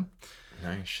good for them.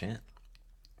 No shit.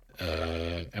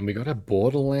 And we got a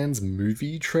Borderlands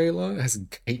movie trailer. It has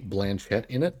Kate Blanchett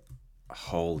in it.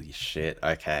 Holy shit.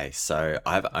 Okay, so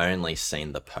I've only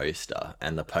seen the poster,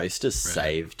 and the poster's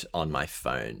saved on my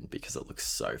phone because it looks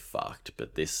so fucked.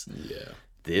 But this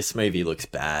movie looks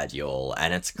bad, y'all,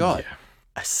 and it's got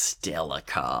a stellar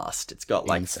cast. It's got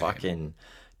like Insane. fucking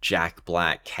Jack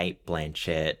Black, Kate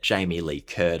Blanchett, Jamie Lee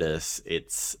Curtis.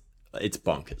 It's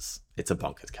bonkers. It's a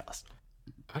bonkers cast.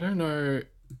 I don't know.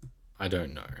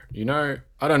 You know,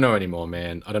 I don't know anymore,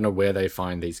 man. I don't know where they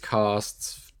find these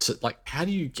casts. Like, how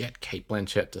do you get Kate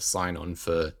Blanchett to sign on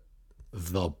for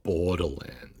the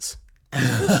Borderlands?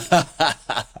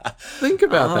 Think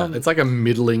about that. It's like a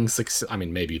middling success. I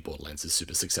mean, maybe Borderlands is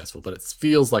super successful, but it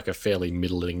feels like a fairly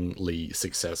middlingly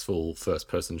successful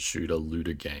first-person shooter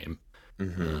looter game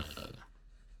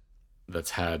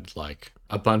that's had like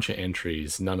a bunch of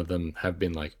entries. None of them have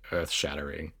been like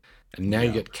earth-shattering, and now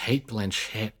you get Kate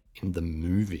Blanchett in the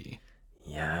movie.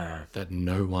 Yeah. That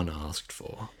no one asked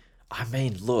for. I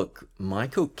mean, look,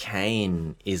 Michael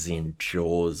Caine is in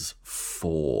Jaws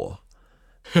 4.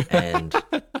 And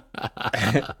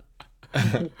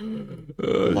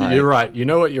you're right. You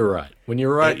know what? You're right. When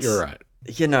you're right, you're right.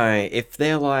 You know, if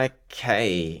they're like,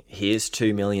 hey, here's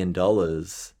 $2 million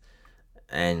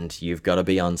and you've got to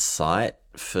be on site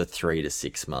for 3 to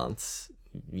 6 months,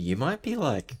 you might be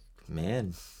like,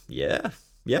 man, yeah,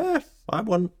 I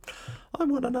want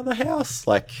another house.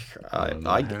 Like,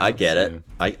 I get it.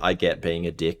 I get being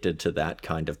addicted to that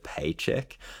kind of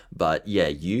paycheck. But yeah,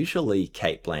 usually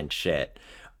Kate Blanchett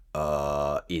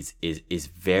is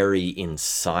very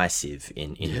incisive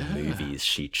in the movies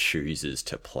she chooses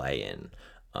to play in.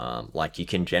 Like, you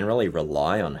can generally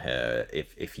rely on her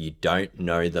if you don't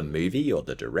know the movie or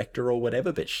the director or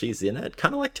whatever, but she's in it.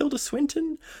 Kind of like Tilda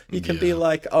Swinton. You can be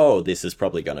like, oh, this is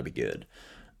probably going to be good.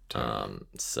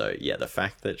 So yeah, the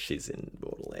fact that she's in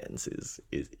Borderlands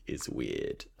is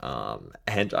weird.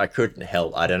 And I couldn't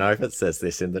help, I don't know if it says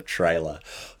this in the trailer,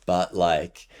 but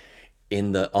like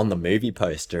on the movie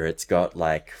poster, it's got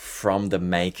like from the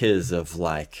makers of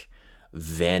like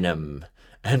Venom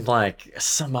and like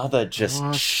some other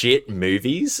just shit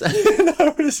movies. And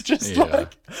I was just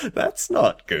like, that's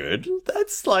not good.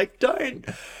 That's like, don't,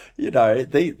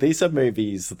 these are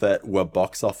movies that were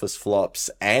box office flops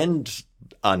and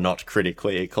are not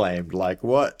critically acclaimed. Like,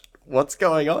 what's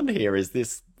going on here? Is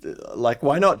this like,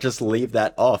 why not just leave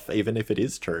that off, even if it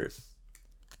is true?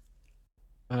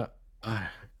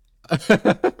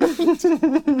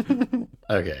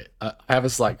 Okay, I have a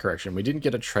slight correction. We didn't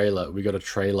get a trailer. We got a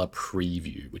trailer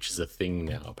preview, which is a thing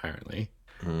now, apparently.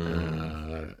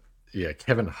 Yeah,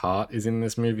 Kevin Hart is in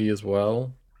this movie as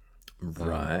well.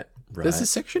 Right. There's a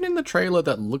section in the trailer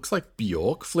that looks like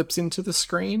Bjork flips into the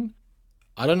screen.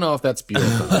 I don't know if that's Bjork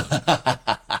or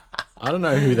not. I don't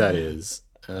know who that is.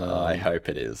 I hope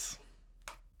it is.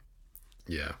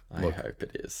 Yeah. I hope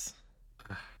it is.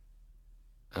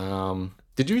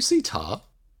 Did you see Tar?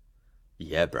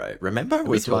 Yeah, bro. Remember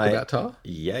we talked about Tar?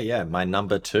 Yeah, my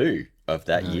number 2 of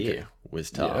that year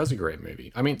was Yeah, that tough. was a great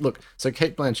movie. I mean, look, so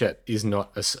Kate Blanchett is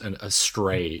not a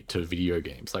stray to video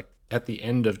games. Like, at the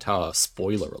end of Tar,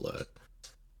 spoiler alert,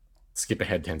 skip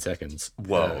ahead 10 seconds.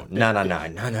 Whoa, no.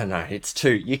 It's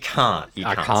too. You can't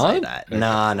I say can't? that. Okay.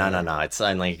 No. It's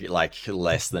only like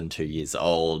less than 2 years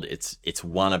old. It's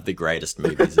one of the greatest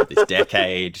movies of this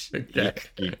decade. Okay.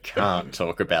 You can't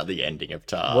talk about the ending of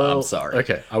Tar. Well, I'm sorry.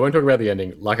 Okay, I won't talk about the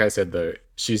ending. Like I said, though,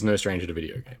 she's no stranger to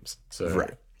video games. So,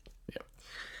 Right.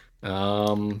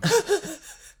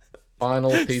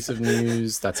 Final piece of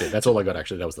news. That's it. That's all I got,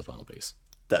 actually. That was the final piece.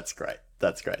 That's great.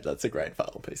 That's a great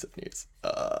final piece of news.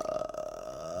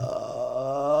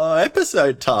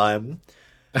 Episode time.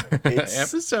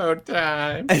 Episode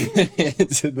time.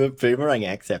 It's the Boomerang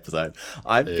X episode.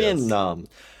 I've been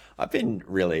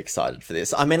really excited for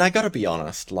this. I mean, I got to be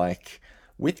honest, like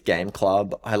with Game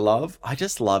Club, I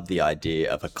just love the idea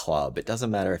of a club. It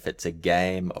doesn't matter if it's a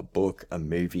game, a book, a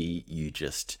movie, you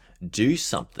just do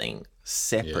something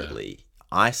separately,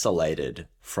 isolated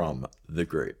from the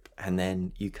group. And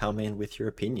then you come in with your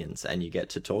opinions and you get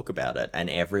to talk about it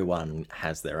and everyone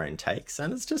has their own takes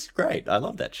and it's just great. I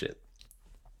love that shit.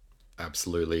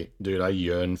 Absolutely. Dude, I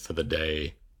yearn for the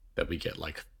day that we get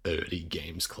like 30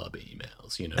 Games Club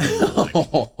emails, you know? Like,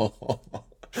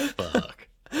 fuck.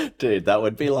 Dude, that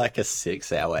would be like a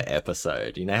 6-hour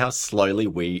episode. You know how slowly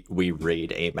we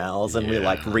read emails and we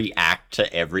like react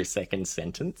to every second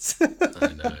sentence?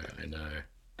 I know.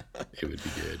 It would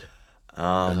be good.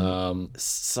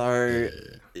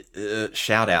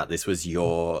 Shout out, this was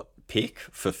your pick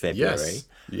for February.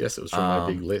 Yes, it was from my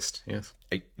big list. Yes.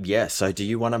 Yeah, so do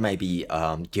you want to maybe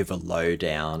give a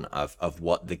lowdown of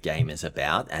what the game is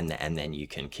about, and then you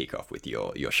can kick off with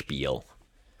your spiel?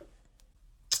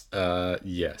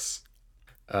 Yes.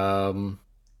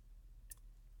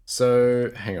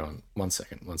 So hang on, one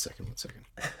second.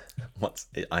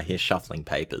 I hear shuffling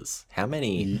papers. How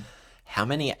many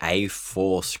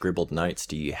A4 scribbled notes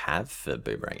do you have for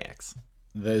Boomerang X?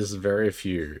 There's very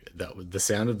few. The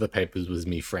sound of the papers was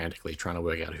me frantically trying to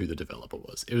work out who the developer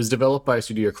was. It was developed by a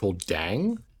studio called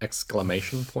Dang!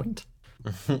 Exclamation point.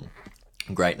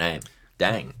 Great name.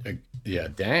 Dang. Yeah,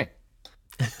 Dang.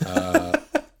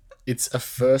 It's a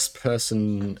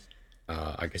first-person,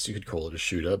 I guess you could call it a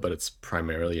shooter, but it's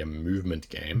primarily a movement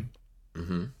game.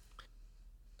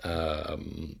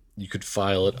 You could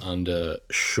file it under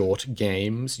short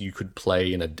games you could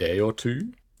play in a day or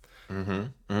two.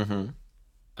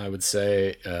 I would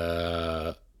say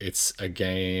it's a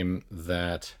game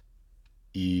that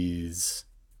is,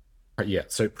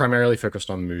 so primarily focused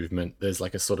on movement. There's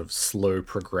like a sort of slow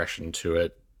progression to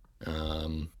it.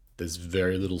 There's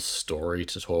very little story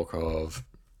to talk of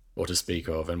or to speak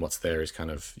of, and what's there is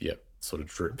kind of, sort of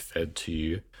drip fed to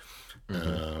you.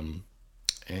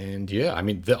 And yeah, I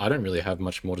mean, I don't really have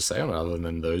much more to say on it other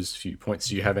than those few points.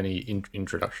 Do you have any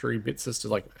introductory bits as to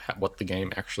like what the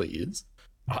game actually is?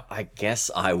 I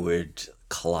guess I would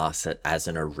class it as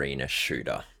an arena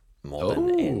shooter more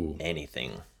than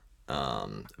anything.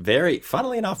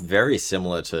 Funnily enough, very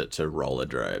similar to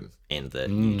Rollerdrome in that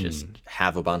you just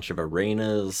have a bunch of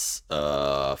arenas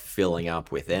filling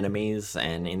up with enemies,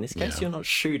 and in this case, you're not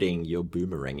shooting, you're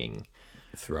boomeranging.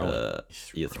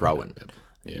 You're throwing.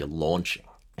 You're launching.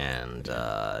 And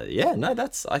I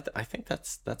think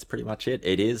that's pretty much it.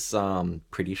 It is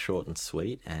pretty short and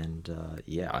sweet, and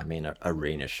I mean,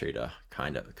 arena shooter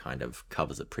kind of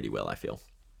covers it pretty well, I feel.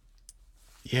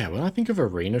 Yeah, when I think of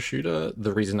arena shooter,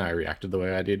 the reason I reacted the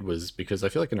way I did was because I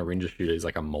feel like an arena shooter is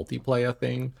like a multiplayer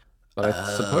thing, but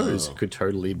I suppose it could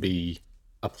totally be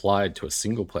applied to a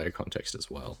single player context as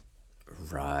well.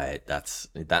 Right,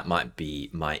 that might be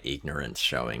my ignorance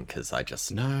showing, because I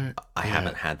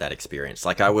haven't had that experience.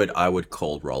 Like I would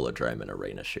call Rollerdrome an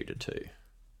arena shooter too.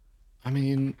 I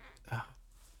mean,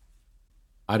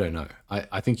 I don't know.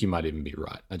 I think you might even be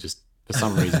right. I just, for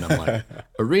some reason, I'm like,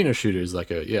 arena shooter is like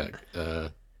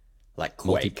like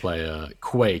Quake. Multiplayer.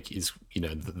 Quake is,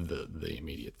 the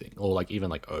immediate thing, or like even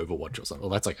like Overwatch or something. Well,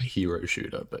 that's like a hero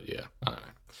shooter, but yeah, I don't know.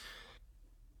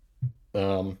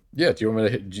 Do you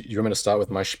want me to start with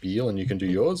my spiel and you can do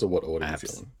yours, or what order are you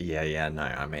feeling? Yeah, no,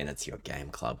 I mean, it's your Game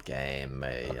Club game.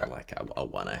 Okay. Like I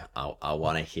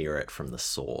wanna hear it from the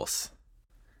source.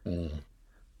 Take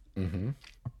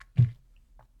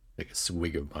a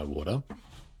swig of my water.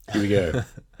 Here we go.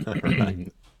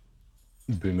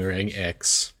 Boomerang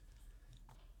X.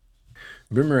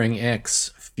 Boomerang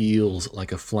X feels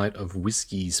like a flight of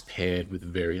whiskies paired with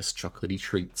various chocolatey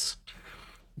treats.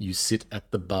 You sit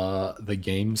at the bar, the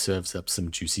game serves up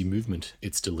some juicy movement.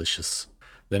 It's delicious.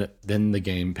 Then the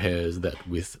game pairs that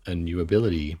with a new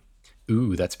ability.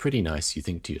 Ooh, that's pretty nice, you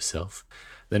think to yourself.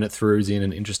 Then it throws in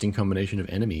an interesting combination of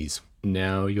enemies.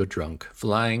 Now you're drunk,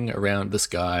 flying around the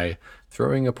sky,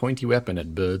 throwing a pointy weapon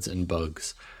at birds and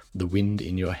bugs, the wind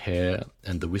in your hair,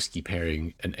 and the whiskey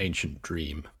pairing an ancient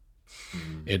dream.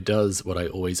 It does what I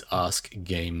always ask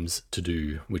games to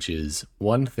do, which is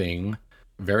one thing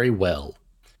very well.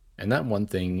 And that one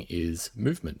thing is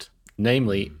movement,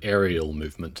 namely aerial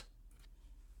movement.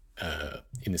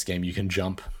 In this game, you can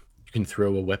jump, you can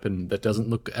throw a weapon that doesn't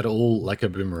look at all like a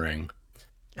boomerang,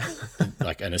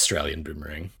 like an Australian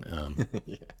boomerang.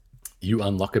 Yeah. You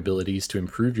unlock abilities to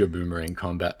improve your boomerang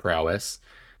combat prowess.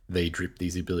 They drip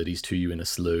these abilities to you in a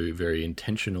slow, very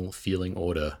intentional feeling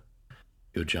order.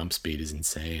 Your jump speed is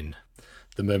insane.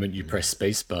 The moment you press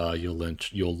spacebar,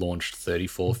 you're launched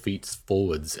 34 feet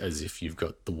forwards as if you've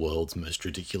got the world's most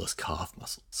ridiculous calf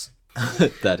muscles.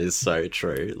 That is so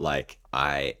true. Like,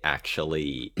 I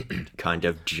actually kind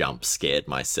of jump scared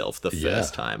myself the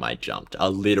first time I jumped. A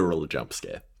literal jump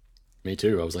scare. Me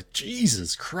too. I was like,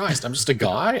 Jesus Christ, I'm just a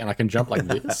guy and I can jump like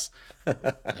this.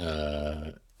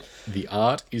 The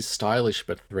art is stylish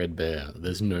but threadbare.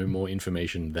 There's no more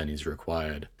information than is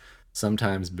required.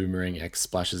 Sometimes Boomerang X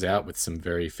splashes out with some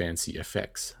very fancy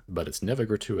effects, but it's never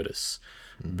gratuitous.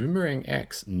 Boomerang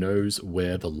X knows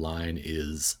where the line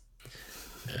is.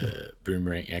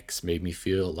 Boomerang X made me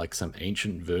feel like some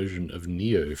ancient version of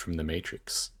Neo from The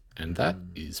Matrix, and that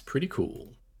is pretty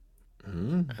cool.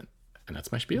 And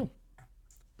that's my spiel.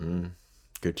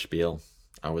 Good spiel.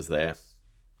 I was there.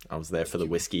 I was there for the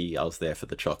whiskey, I was there for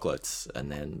the chocolates, and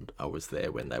then I was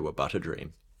there when they were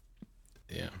Butterdream.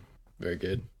 Yeah, very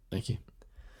good. Thank you.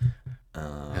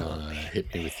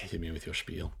 Hit me with your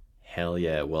spiel. Hell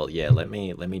yeah. Well, yeah, let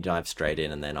me dive straight in,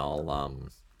 and then I'll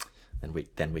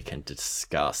then we can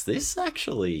discuss. This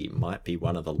actually might be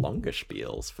one of the longer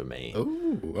spiels for me.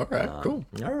 Oh, all right, cool.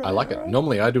 All right, I like it.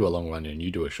 Normally I do a long one and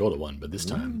you do a shorter one, but this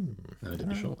time I did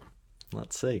a short one.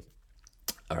 Let's see.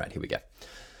 All right, here we go.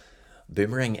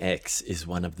 Boomerang X is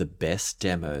one of the best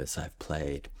demos I've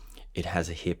played. It has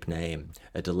a hip name,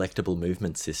 a delectable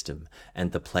movement system,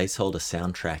 and the placeholder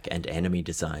soundtrack and enemy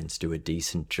designs do a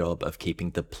decent job of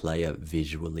keeping the player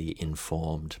visually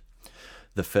informed.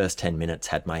 The first 10 minutes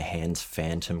had my hands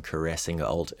phantom caressing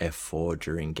Alt F4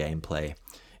 during gameplay.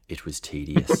 It was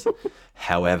tedious.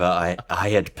 However, I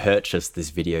had purchased this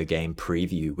video game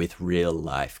preview with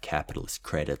real-life capitalist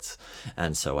credits,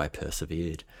 and so I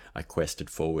persevered. I quested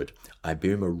forward. I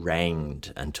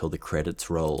boomeranged until the credits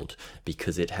rolled,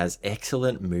 because it has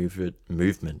excellent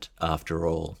movement after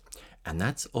all. And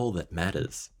that's all that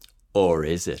matters. Or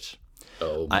is it?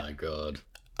 Oh my god.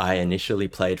 I initially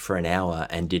played for an hour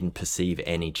and didn't perceive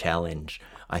any challenge.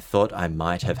 I thought I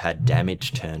might have had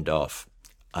damage turned off.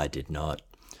 I did not.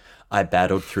 I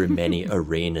battled through many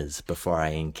arenas before I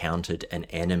encountered an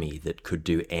enemy that could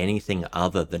do anything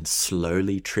other than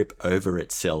slowly trip over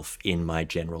itself in my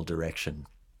general direction.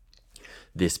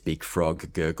 This big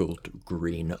frog gurgled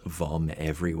green vom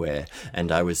everywhere,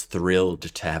 and I was thrilled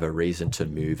to have a reason to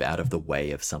move out of the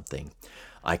way of something.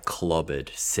 I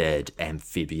clobbered said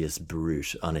amphibious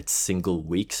brute on its single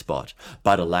weak spot,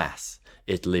 but alas,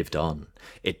 it lived on.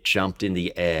 It jumped in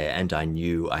the air, and I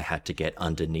knew I had to get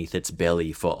underneath its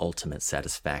belly for ultimate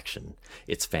satisfaction.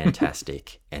 It's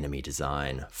fantastic. Enemy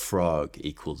design. Frog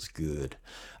equals good.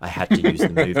 I had to use the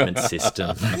movement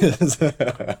system.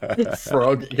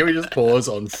 Frog. Can we just pause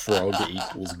on frog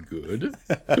equals good?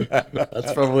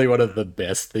 That's probably one of the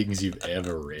best things you've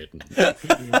ever written.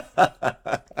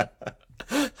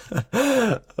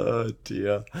 Oh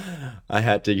dear. I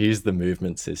had to use the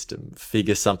movement system,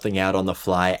 figure something out on the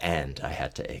fly, and I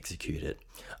had to execute it.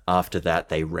 After that,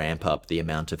 they ramp up the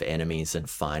amount of enemies and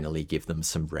finally give them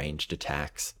some ranged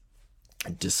attacks.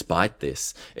 Despite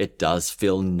this, it does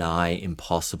feel nigh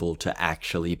impossible to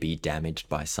actually be damaged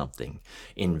by something.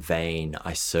 In vain,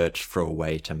 I searched for a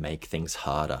way to make things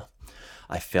harder.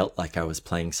 I felt like I was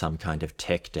playing some kind of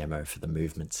tech demo for the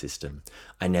movement system.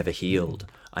 I never healed.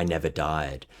 I never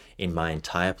died. In my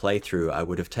entire playthrough, I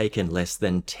would have taken less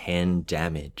than 10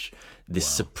 damage. This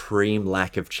supreme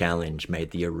lack of challenge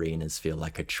made the arenas feel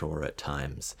like a chore at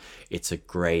times. It's a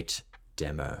great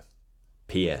demo.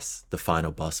 P.S. The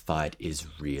final boss fight is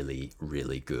really,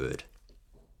 really good.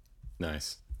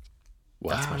 Nice.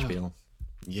 Wow. That's my spiel.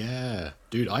 Yeah.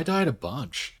 Dude, I died a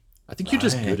bunch. I think you're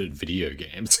just good at video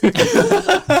games. I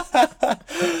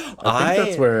think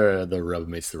that's where the rubber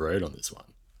meets the road on this one.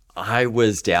 I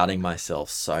was doubting myself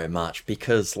so much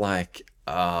because, like,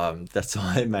 that's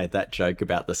why I made that joke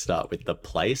about the start with the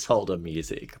placeholder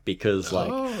music, because,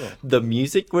 like, the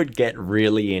music would get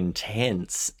really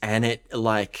intense, and it,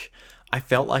 like, I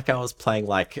felt like I was playing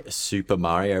like Super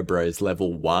Mario Bros.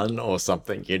 Level 1 or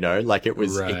something, you know? Like it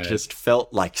Right. just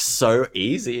felt like so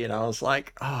easy. And I was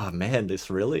like, oh man, this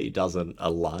really doesn't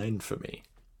align for me.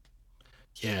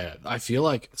 Yeah, I feel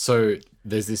like so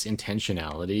there's this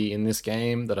intentionality in this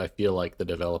game that I feel like the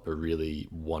developer really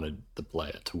wanted the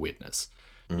player to witness.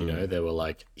 You know, Mm, they were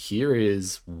like, here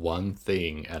is one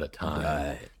thing at a time,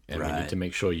 right, and we need right. to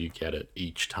make sure you get it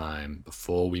each time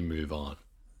before we move on.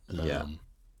 Yeah.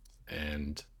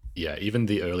 And yeah, even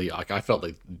the early, like I felt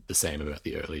like the same about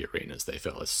the early arenas. They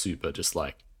felt like super just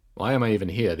like, why am I even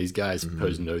here? These guys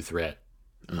pose Mm, no threat.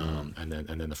 mm, And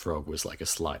then the frog was like a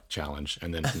slight challenge,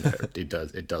 and then from there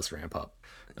it does ramp up.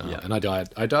 yeah. And I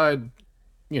died,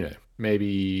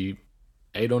 maybe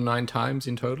 8 or 9 times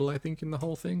in total, I think, in the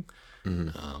whole thing.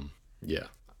 Mm. Yeah,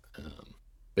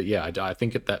 but yeah, I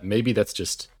think that maybe that's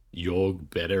just you're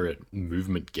better at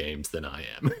movement games than I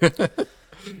am.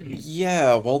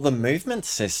 Yeah, well, the movement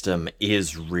system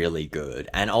is really good,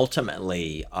 and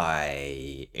ultimately,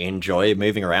 I enjoy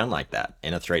moving around like that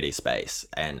in a 3D space,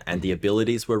 and the Mhm.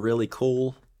 abilities were really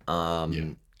cool.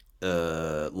 Yeah,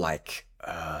 Like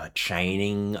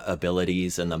chaining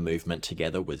abilities and the movement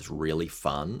together was really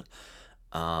fun.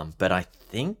 But I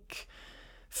think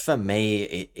for me,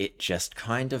 it just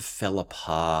kind of fell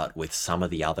apart with some of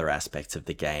the other aspects of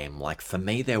the game. Like, for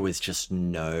me, there was just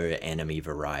no enemy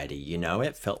variety. You know,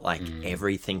 it felt like mm,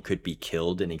 everything could be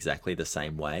killed in exactly the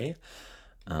same way.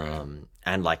 right.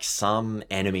 And like some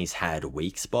enemies had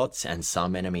weak spots, and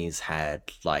some enemies had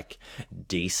like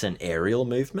decent aerial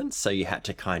movements. So you had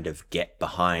to kind of get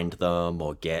behind them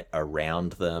or get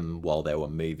around them while they were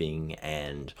moving.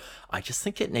 And I just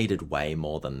think it needed way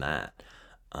more than that.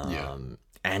 Yeah.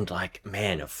 And like,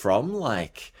 man, from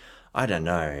like, I don't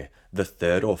know, the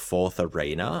third or fourth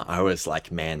arena, I was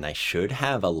like, man, they should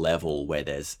have a level where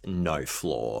there's no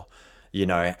floor, you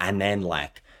know, and then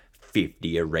like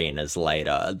 50 arenas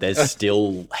later, there's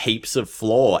still heaps of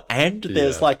floor and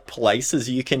there's Yeah. like places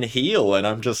you can heal. And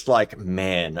I'm just like,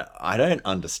 man, I don't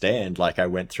understand. Like, I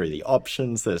went through the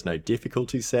options, there's no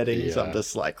difficulty settings. I'm Yeah.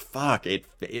 just like, fuck, it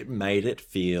made it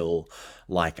feel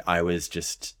like I was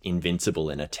just invincible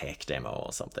in a tech demo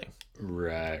or something.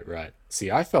 Right, right. See,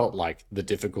 I felt like the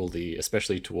difficulty,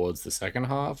 especially towards the second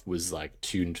half, was like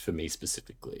tuned for me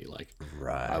specifically. Like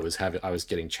Right. I was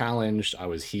getting challenged, I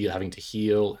was here having to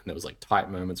heal, and there was like tight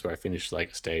moments where I finished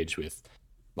like a stage with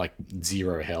like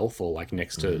zero health or like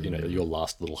next to, Mm. your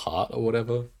last little heart or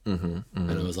whatever. Mm-hmm. And it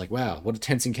Mm-hmm. was like, wow, what a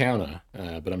tense encounter.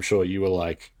 But I'm sure you were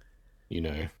like, you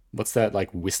know, what's that like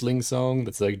whistling song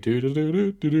that's like do do do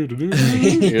do do do do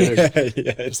do, yeah, Yeah,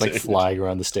 yeah, just like dude. flying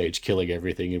around the stage, killing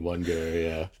everything in one go.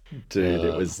 Yeah. Dude,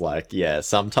 it Um, was like, yeah,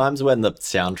 sometimes when the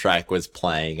soundtrack was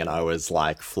playing and I was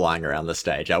like flying around the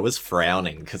stage, I was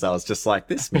frowning because I was just like,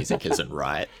 this music isn't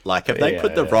right. Like, have they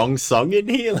put the yeah, wrong song in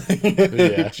here?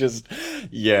 yeah, It yeah, just,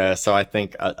 yeah, so I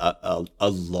think a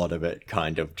lot of it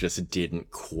kind of just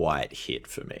didn't quite hit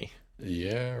for me.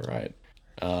 yeah, right.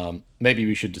 Maybe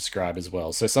we should describe as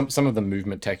well. So some of the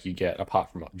movement tech you get,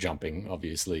 apart from jumping,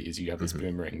 obviously, is you have this Hmm.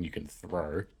 boomerang you can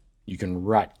throw. You can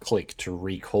right click to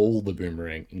recall the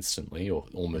boomerang instantly or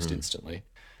almost Mm, instantly.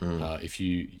 mm, If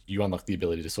you unlock the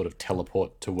ability to sort of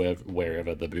teleport to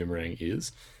wherever the boomerang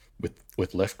is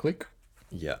with left click.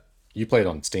 yeah. You played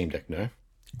on Steam Deck, no?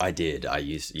 I did. I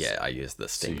used the So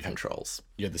Steam controls.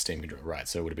 you had the Steam control, right?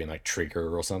 So it would have been like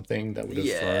trigger or something that would have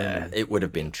thrown Yeah, and it would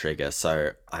have been trigger.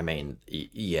 So, I mean,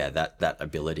 yeah, that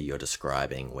ability you're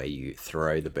describing where you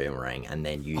throw the boomerang and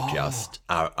then you oh just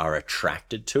are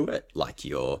attracted to it, like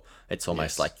it's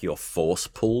almost yes, like you're force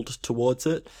pulled towards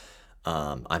it.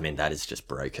 I mean, that is just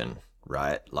broken,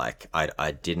 right? Like,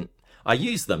 I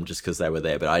used them just because they were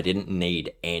there, but I didn't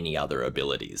need any other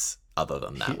abilities other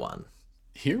than that he, one.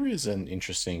 here is an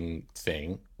interesting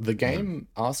thing. The Hmm. game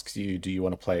asks you, do you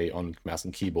want to play on mouse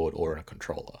and keyboard or on a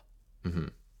controller? Hmm.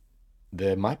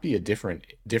 There might be a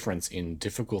difference in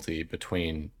difficulty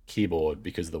between keyboard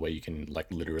because of the way you can like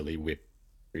literally whip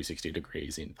 360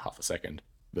 degrees in half a second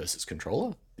versus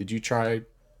controller. Did you try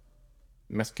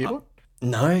mouse and keyboard?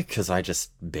 No, because I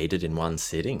just beat it in one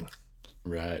sitting.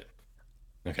 Right.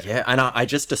 Okay. Yeah, and I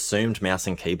just assumed mouse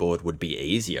and keyboard would be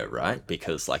easier, right?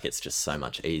 Because like it's just so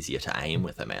much easier to aim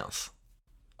with a mouse.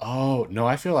 Oh, no,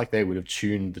 I feel like they would have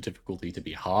tuned the difficulty to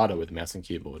be harder with mouse and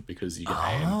keyboard because you can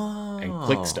aim and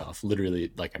click Oh, stuff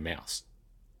literally like a mouse.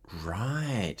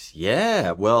 right.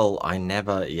 Yeah. Well, I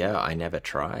never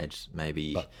tried.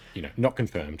 Maybe But, not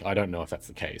confirmed. I don't know if that's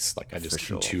the case. Like, I for just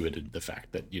sure. intuited the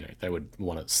fact that, they would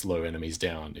want to slow enemies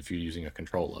down if you're using a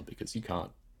controller because you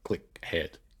can't click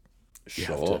ahead.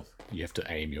 Sure. You have to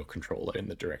aim your controller in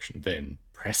the direction, then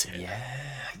press it.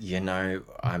 Yeah,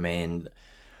 I mean,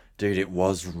 dude, it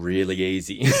was really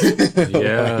easy.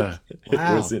 Yeah. It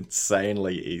was Wow.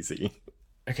 insanely easy.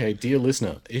 Okay, dear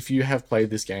listener, if you have played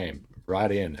this game,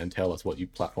 write in and tell us what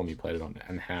platform you played it on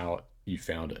and how you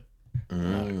found it.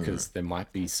 Because there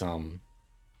might be some.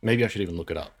 Maybe I should even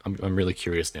look it up. I'm really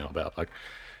curious now about like.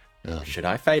 Should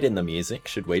I fade in the music?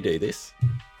 Should we do this?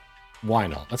 Why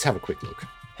not? Let's have a quick look.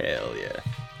 Hell yeah.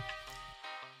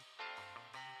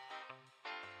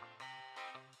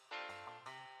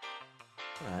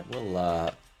 Right,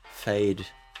 we'll fade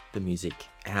the music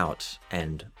out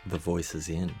and the voices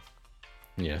in.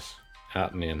 Yes,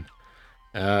 out and in.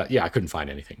 Yeah, I couldn't find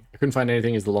anything.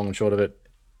 Is the long and short of it.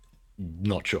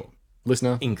 Not sure.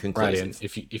 Listener, write in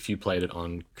if you played it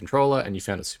on controller and you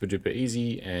found it super duper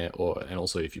easy, and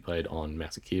also if you played on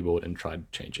mouse and keyboard and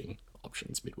tried changing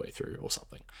options midway through or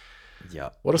something. Yeah.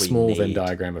 What a small Venn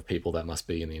diagram of people that must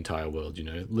be in the entire world,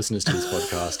 listeners to this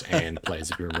podcast and players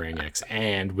of Boomerang X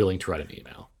and willing to write an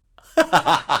email.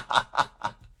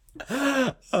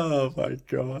 Oh my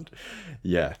god.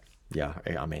 Yeah.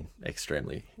 I mean,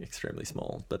 extremely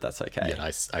small, but that's okay.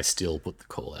 Yeah, I still put the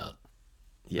call out.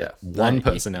 Yeah. One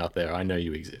person out there, I know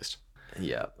you exist.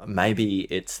 Yeah. Maybe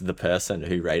it's the person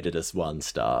who rated us 1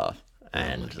 star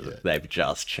and they've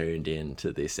just tuned in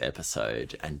to this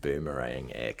episode and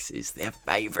Boomerang X is their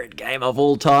favorite game of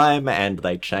all time and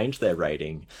they changed their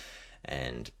rating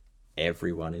and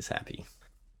everyone is happy.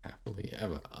 Happily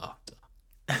ever after.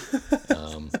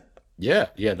 Yeah,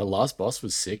 the last boss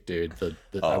was sick, dude.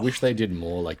 I wish they did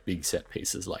more like big set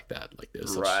pieces like that. Like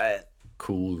there's such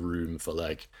cool room for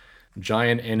like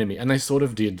giant enemy, and they sort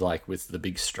of did like with the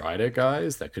big Strider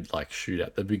guys that could like shoot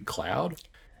at the big cloud.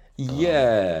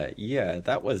 Yeah,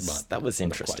 that was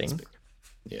interesting.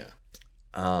 Yeah.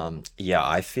 Yeah,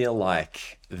 I feel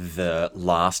like the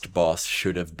last boss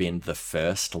should have been the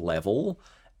first level,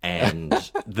 and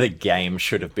the game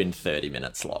should have been 30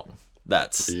 minutes long.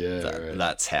 That's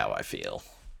how I feel.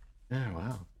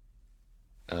 Yeah,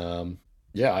 wow.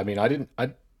 Yeah, I mean,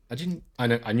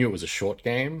 I knew it was a short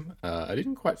game. I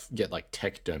didn't quite get like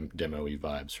tech demo-y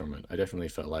vibes from it. I definitely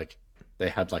felt like they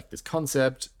had like this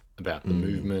concept about the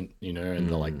movement,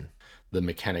 and the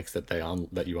mechanics that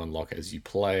that you unlock as you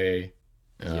play,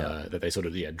 that they sort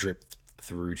of drip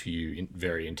through to you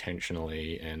very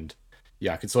intentionally, and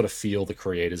I could sort of feel the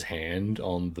creator's hand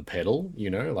on the pedal,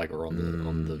 like or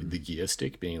on the gear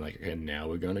stick, being like, okay, now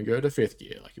we're going to go to 5th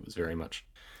gear. Like it was very much.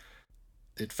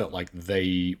 It felt like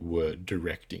they were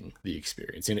directing the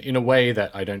experience in a way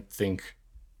that I don't think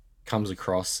comes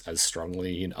across as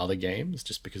strongly in other games,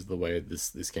 just because of the way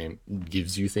this game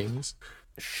gives you things.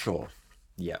 Sure.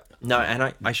 Yeah. No,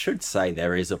 and I should say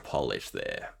there is a polish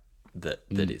there that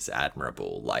is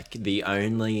admirable. Like the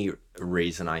only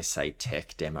reason I say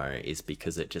tech demo is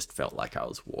because it just felt like I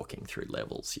was walking through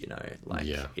levels, like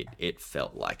it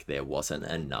felt like there wasn't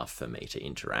enough for me to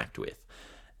interact with.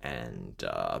 And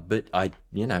but I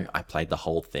played the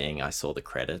whole thing. I saw the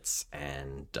credits,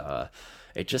 and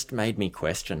it just made me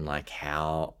question like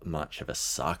how much of a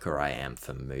sucker I am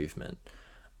for movement.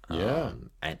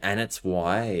 And it's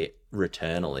why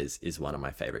Returnal is one of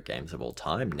my favorite games of all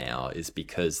time now, is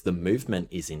because the movement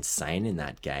is insane in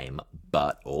that game,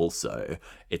 but also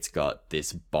it's got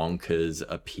this bonkers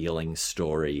appealing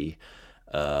story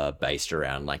based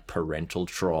around like parental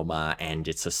trauma, and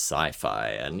it's a sci-fi,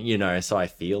 and so I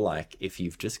feel like if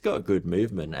you've just got good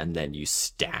movement and then you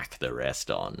stack the rest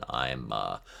on, I'm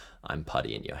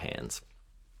putty in your hands.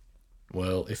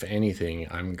 Well, if anything,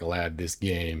 I'm glad this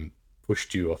game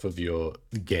pushed you off of your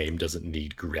game doesn't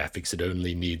need graphics, it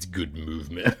only needs good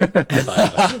movement.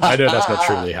 I know that's not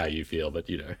truly how you feel, but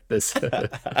this you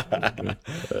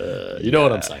know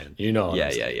what I'm saying.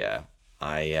 Yeah.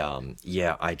 I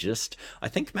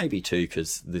think maybe too,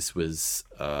 because this was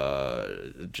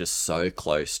just so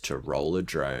close to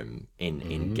Rollerdrome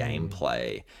in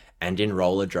gameplay, and in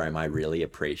Rollerdrome I really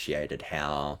appreciated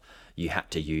how you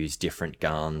had to use different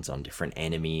guns on different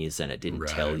enemies and it didn't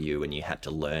tell you and you had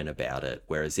to learn about it,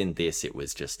 whereas in this it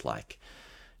was just like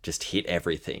hit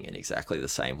everything in exactly the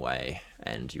same way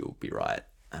and you'll be right.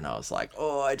 And I was like,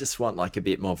 I just want like a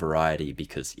bit more variety,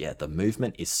 because the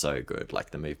movement is so good.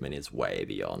 Like the movement is way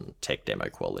beyond tech demo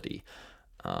quality.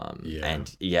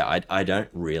 And I don't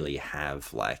really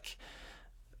have like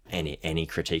any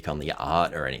critique on the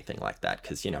art or anything like that,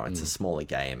 because it's a smaller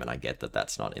game and I get that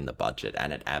that's not in the budget,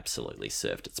 and it absolutely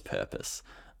served its purpose.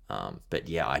 But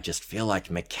I just feel like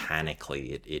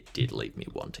mechanically it did leave me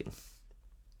wanting.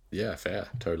 Yeah, fair,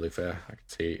 totally fair.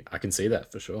 I can see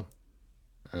that for sure.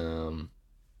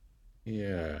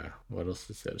 Yeah, what else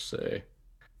is there to say?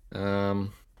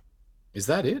 Is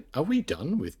that it? Are we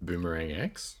done with Boomerang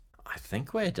X? I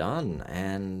think we're done.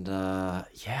 And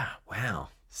yeah, wow.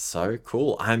 So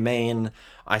cool. I mean,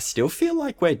 I still feel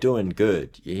like we're doing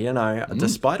good. You know,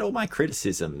 despite all my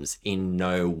criticisms, in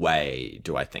no way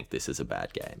do I think this is a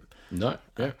bad game. No,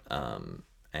 yeah.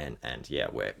 And yeah,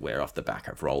 we're off the back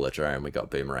of Roller Drone. We got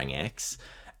Boomerang X.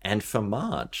 And for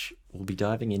March, we'll be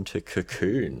diving into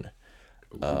Cocoon.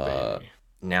 Ooh, baby.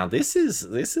 Now this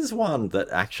is one that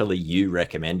actually you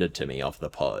recommended to me off the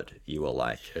pod. You were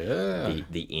like, Yeah.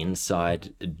 the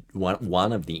inside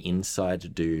one of the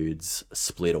inside dudes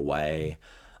split away,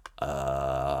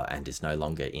 and is no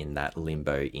longer in that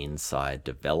limbo inside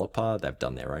developer. They've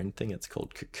done their own thing. It's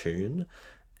called Cocoon,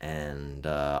 and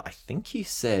I think you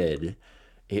said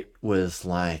it was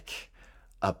like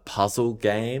a puzzle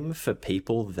game for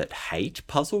people that hate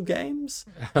puzzle games.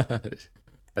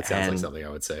 That sounds like And something I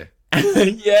would say.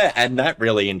 yeah, and that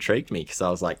really intrigued me because I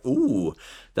was like, ooh,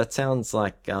 that sounds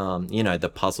like, you know, the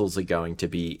puzzles are going to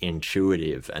be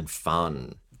intuitive and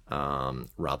fun,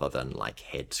 rather than like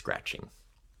head scratching.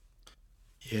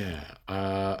 Yeah.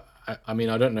 I mean,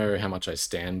 I don't know how much I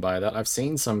stand by that. I've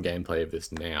seen some gameplay of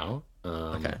this now.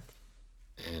 Okay.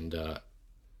 And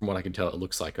from what I can tell, it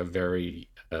looks like a very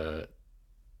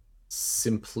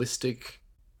simplistic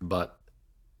but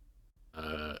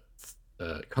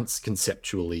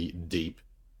conceptually deep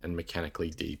and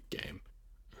mechanically deep game.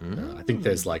 I think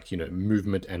there's like,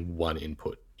 movement and one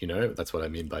input. That's what I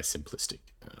mean by simplistic.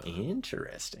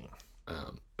 Interesting.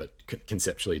 But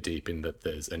conceptually deep in that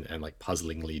there's, and like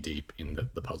puzzlingly deep in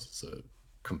that the puzzles are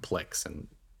complex and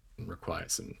require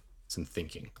some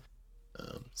thinking.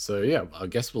 So yeah, I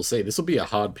guess we'll see. This will be a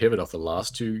hard pivot off the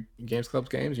last two Games Club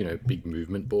games, big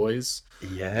movement boys.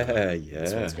 Yeah,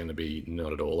 This one's going to be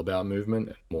not at all about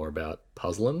movement, more about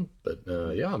puzzling. But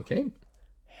yeah, I'm keen.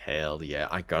 Hell yeah.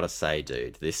 I gotta say,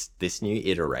 dude, this new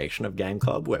iteration of Game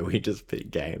Club where we just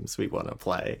pick games we want to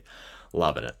play,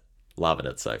 loving it. Loving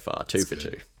it so far. Two for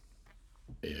two.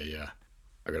 Yeah.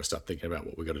 I got to start thinking about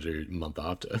what we got to do a month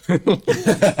after.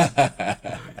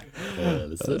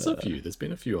 There's a few. There's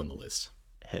been a few on the list.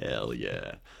 Hell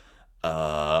yeah.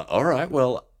 All right.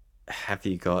 Well, have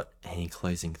you got any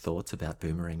closing thoughts about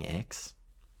Boomerang X?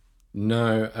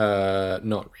 No,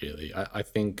 not really. I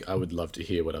think I would love to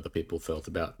hear what other people felt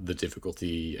about the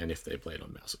difficulty and if they played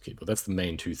on mouse or keyboard. That's the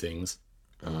main two things.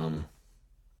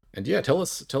 And yeah, tell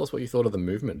us what you thought of the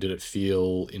movement. Did it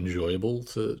feel enjoyable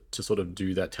to sort of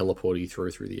do that teleporty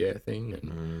through the air thing?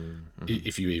 And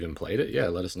if you even played it, yeah,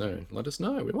 let us know. Let us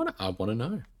know. I want to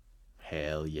know.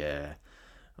 Hell yeah.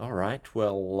 All right.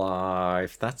 Well,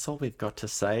 if that's all we've got to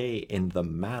say in the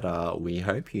matter, we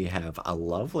hope you have a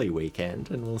lovely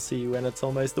weekend, and we'll see you when it's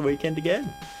almost the weekend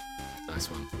again. Nice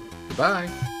one. Goodbye.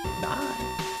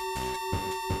 Bye.